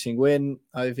convincing win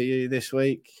over you this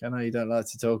week. I know you don't like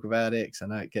to talk about it because I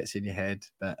know it gets in your head,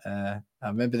 but I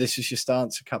remember this was your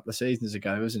stance a couple of seasons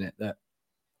ago, wasn't it? That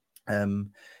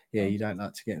you don't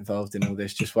like to get involved in all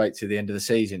this. Just wait till the end of the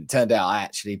season. It turned out I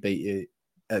actually beat you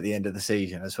at the end of the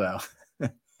season as well.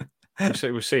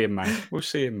 We'll see him,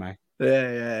 mate.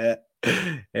 Yeah.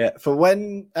 For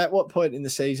when, at what point in the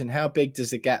season, how big does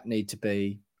the gap need to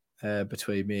be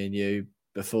between me and you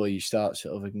before you start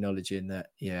sort of acknowledging that,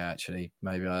 actually,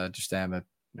 maybe I just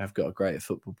I've got a greater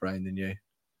football brain than you?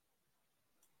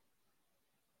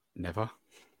 Never.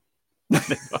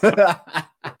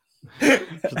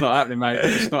 It's not happening, mate.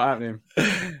 It's not happening.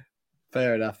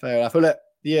 Fair enough. Well, look,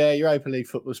 Europa League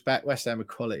football's back. West Ham are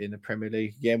quality in the Premier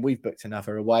League again. We've booked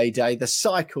another away day. The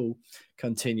cycle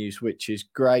continues, which is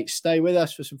great. Stay with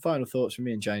us for some final thoughts from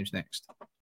me and James next.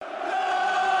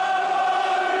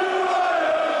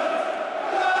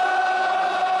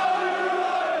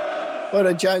 Well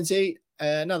done, Jonesy.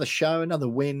 Another show, another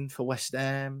win for West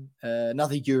Ham,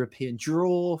 another European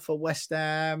draw for West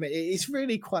Ham. It's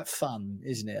really quite fun,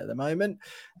 isn't it, at the moment?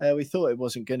 We thought it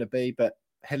wasn't going to be, but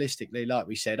holistically, like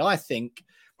we said, I think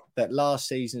that last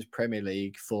season's Premier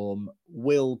League form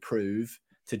will prove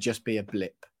to just be a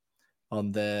blip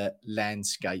on the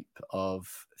landscape of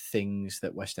things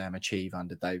that West Ham achieve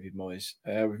under David Moyes.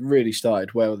 We've really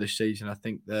started well this season. I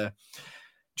think the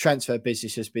transfer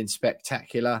business has been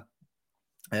spectacular.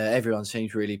 Everyone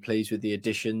seems really pleased with the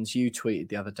additions. You tweeted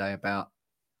the other day about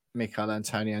Mikel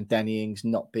Antonio and Danny Ings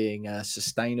not being a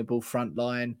sustainable front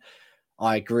line.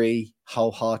 I agree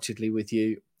wholeheartedly with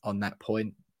you on that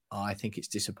point. I think it's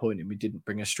disappointing we didn't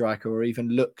bring a striker or even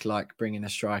look like bringing a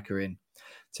striker in,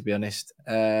 to be honest.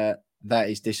 That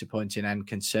is disappointing and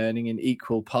concerning in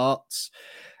equal parts.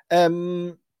 But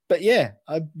a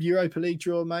Europa League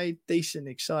draw made, decent,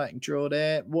 exciting draw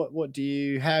there.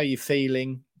 How are you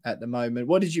feeling at the moment?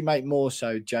 What did you make more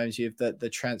so, Jonesy, of the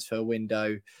transfer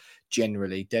window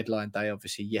generally? Deadline day,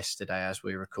 obviously, yesterday as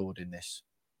we're recording this.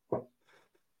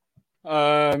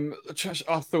 I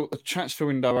thought the transfer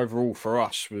window overall for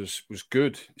us was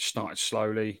good. It started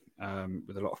slowly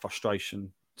with a lot of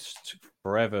frustration. It took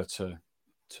forever to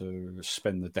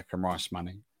spend the Declan Rice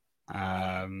money. But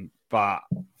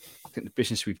I think the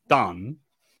business we've done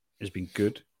has been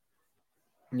good.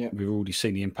 Yeah, we've already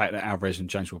seen the impact that Alvarez and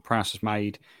James Ward-Prowse has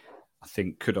made. I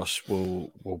think Kudos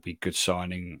will be good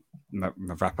signing.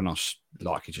 Mavropanos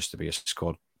likely just to be a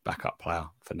squad backup player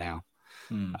for now.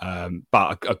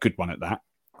 But a good one at that.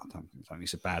 I don't think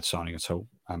it's a bad signing at all.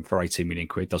 For 18 million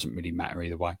quid, doesn't really matter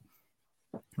either way.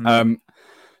 But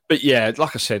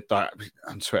like I said,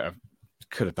 on Twitter,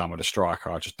 could have done with a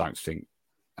striker. I just don't think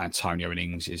Antonio and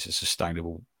Ings is a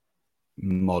sustainable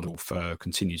model for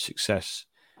continued success.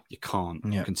 You can't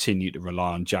continue to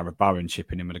rely on Jared Bowen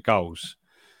chipping in with the goals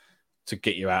to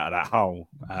get you out of that hole.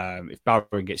 If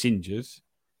Bowen gets injured,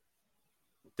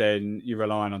 then you're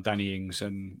relying on Danny Ings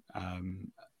and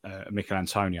Mikel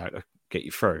Antonio to get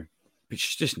you through,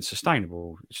 which just isn't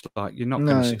sustainable. It's like you're not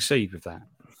going to succeed with that.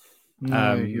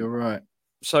 No, you're right.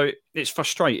 So it's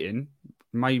frustrating.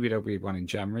 Maybe there'll be one in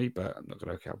January, but I'm not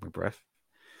going to hold my breath.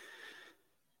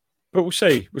 But we'll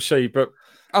see. We'll see. But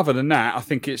other than that, I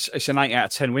think it's an 8 out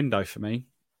of 10 window for me.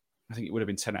 I think it would have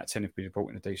been 10 out of 10 if we'd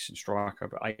brought in a decent striker,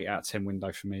 but 8 out of 10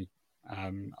 window for me.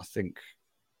 I think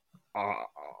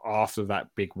after that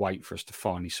big wait for us to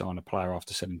finally sign a player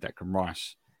after selling Declan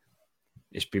Rice,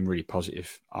 it's been really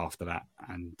positive after that.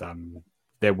 And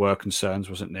there were concerns,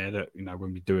 wasn't there, that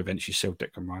when we do eventually sell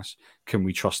Declan Rice, can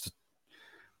we trust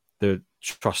that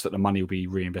the money will be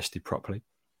reinvested properly?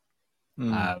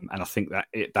 And I think that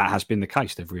has been the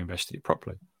case. They've reinvested it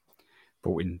properly.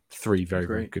 Brought in 3 very,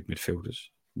 very good midfielders.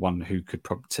 One who could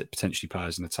potentially play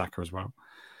as an attacker as well,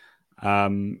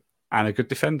 and a good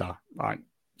defender. Like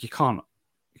you can't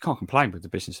complain with the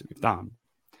business that we've done.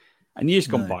 And years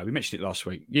gone by, we mentioned it last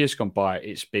week. Years gone by,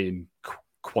 it's been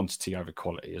quantity over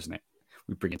quality, isn't it?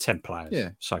 We bring in 10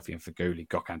 players: Sofiane Feghouli,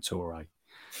 Gökhan Touré,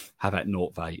 Havat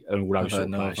Nortveit, and all those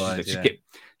sort of players.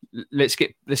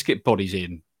 Let's get bodies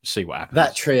in. See what happens.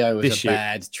 That trio was a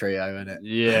bad trio, isn't it?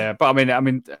 Yeah, but I mean,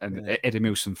 and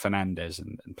Edemilson Fernandez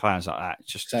and players like that.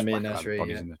 Just whack a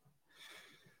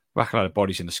load of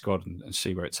bodies in the squad and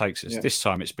see where it takes us. Yeah. This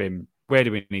time it's been, where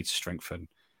do we need to strengthen?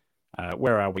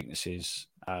 Where are our weaknesses?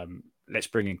 Let's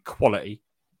bring in quality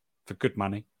for good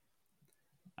money.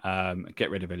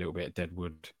 Get rid of a little bit of dead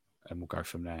wood, and we'll go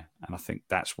from there. And I think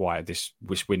that's why this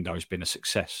window has been a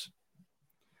success.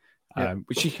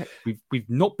 Which we've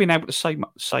not been able to say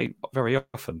very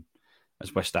often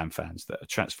as West Ham fans, that a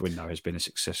transfer window has been a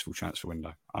successful transfer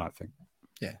window. I don't think.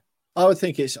 Yeah, I would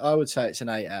say it's an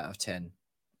 8 out of 10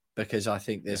 because I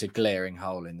think there's a glaring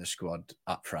hole in the squad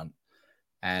up front,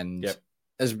 and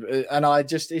it's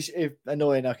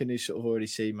annoying. I can sort of already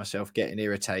see myself getting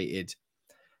irritated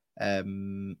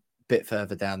bit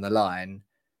further down the line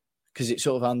because it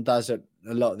sort of undoes a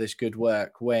lot of this good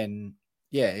work when.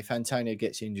 Yeah, if Antonio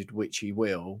gets injured, which he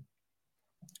will,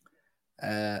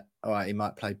 all right, he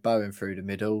might play Bowen through the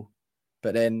middle.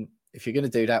 But then, if you're going to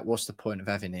do that, what's the point of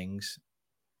having Ings?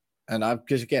 And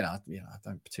because again, I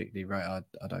don't particularly rate. I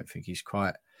don't think he's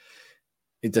quite.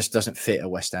 It just doesn't fit a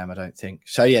West Ham. I don't think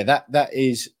so. Yeah, that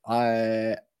is.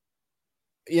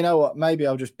 You know what? Maybe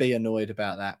I'll just be annoyed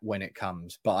about that when it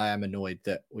comes. But I am annoyed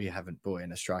that we haven't brought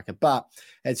in a striker. But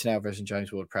Edson Alvarez and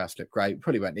James Ward-Prowse look great. We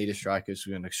probably won't need a striker because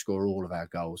we're going to score all of our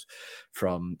goals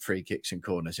from free kicks and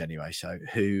corners anyway. So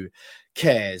who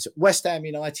cares? West Ham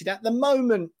United, at the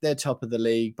moment, they're top of the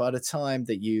league. By the time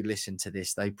that you listen to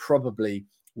this, they probably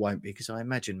won't be, because I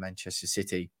imagine Manchester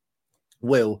City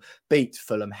will beat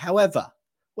Fulham. However,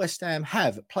 West Ham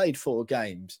have played 4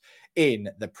 games in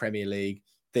the Premier League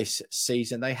this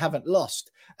season. They haven't lost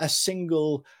a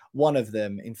single one of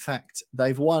them. In fact,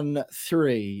 they've won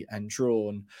 3 and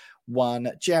drawn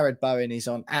 1. Jared Bowen is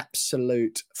on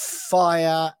absolute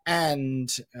fire, and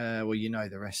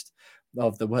the rest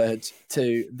of the words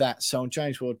to that song.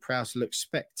 James Ward-Prowse looks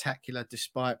spectacular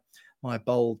despite my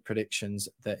bold predictions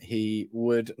that he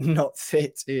would not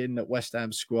fit in the West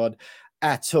Ham squad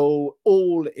at all.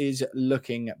 All is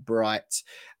looking bright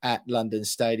at London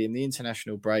Stadium. The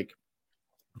international break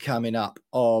coming up,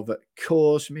 of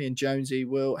course. Me and Jonesy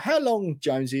will. How long,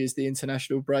 Jonesy, is the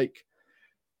international break?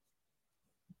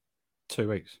 2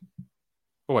 weeks.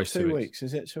 Always 2 weeks.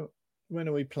 Is it? So when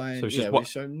are we playing? So just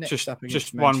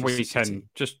one weekend.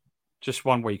 Just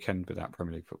one weekend without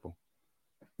Premier League football.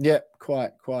 Yeah,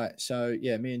 quite. So,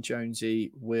 yeah, me and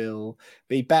Jonesy will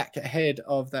be back ahead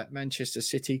of that Manchester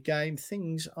City game.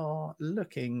 Things are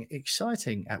looking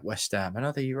exciting at West Ham.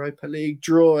 Another Europa League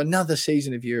draw, another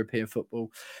season of European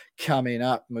football coming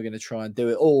up. And we're going to try and do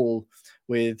it all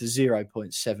with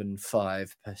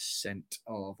 0.75%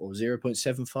 or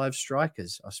 0.75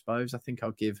 strikers, I suppose. I think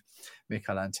I'll give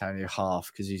Mikel Antonio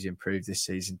half because he's improved this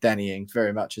season. Danny Ings,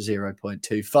 very much a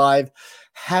 0.25.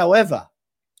 However,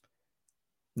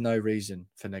 no reason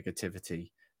for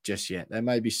negativity just yet. There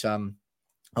may be some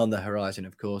on the horizon,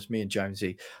 of course. Me and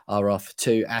Jonesy are off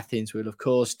to Athens. We'll, of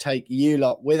course, take you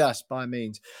lot with us by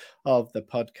means of the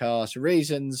podcast.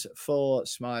 Reasons for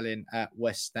smiling at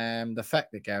West Ham. The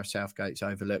fact that Gareth Southgate's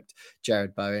overlooked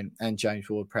Jared Bowen and James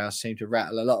Ward-Prowse seem to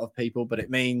rattle a lot of people, but it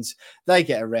means they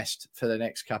get a rest for the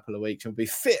next couple of weeks and will be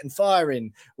fit and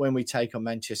firing when we take on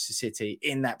Manchester City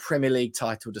in that Premier League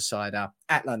title decider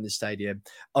at London Stadium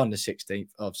on the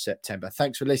 16th of September.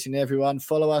 Thanks for listening, everyone.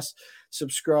 Follow us,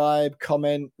 subscribe,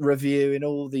 comment, review in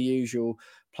all the usual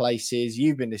places.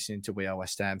 You've been listening to We Are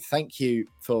West Ham. Thank you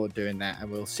for doing that, and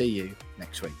we'll see you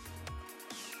next week.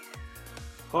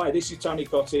 Hi, this is Tony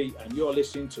Cottee, and you're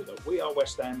listening to the We Are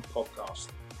West Ham podcast.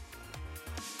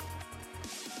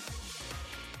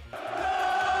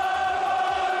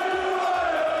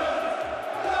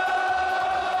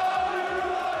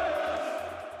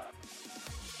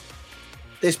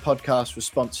 This podcast was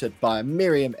sponsored by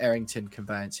Miriam Errington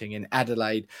Conveyancing in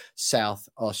Adelaide, South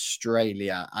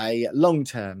Australia, a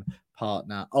long-term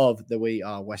partner of the We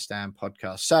Are West Ham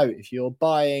podcast. So if you're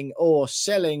buying or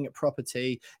selling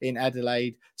property in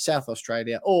Adelaide, South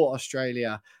Australia, or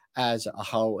Australia as a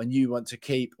whole, and you want to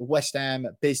keep West Ham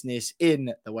business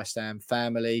in the West Ham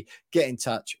family, get in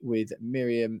touch with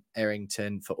Miriam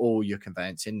Errington for all your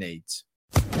conveyancing needs.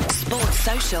 Sports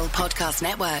Social Podcast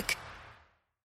Network.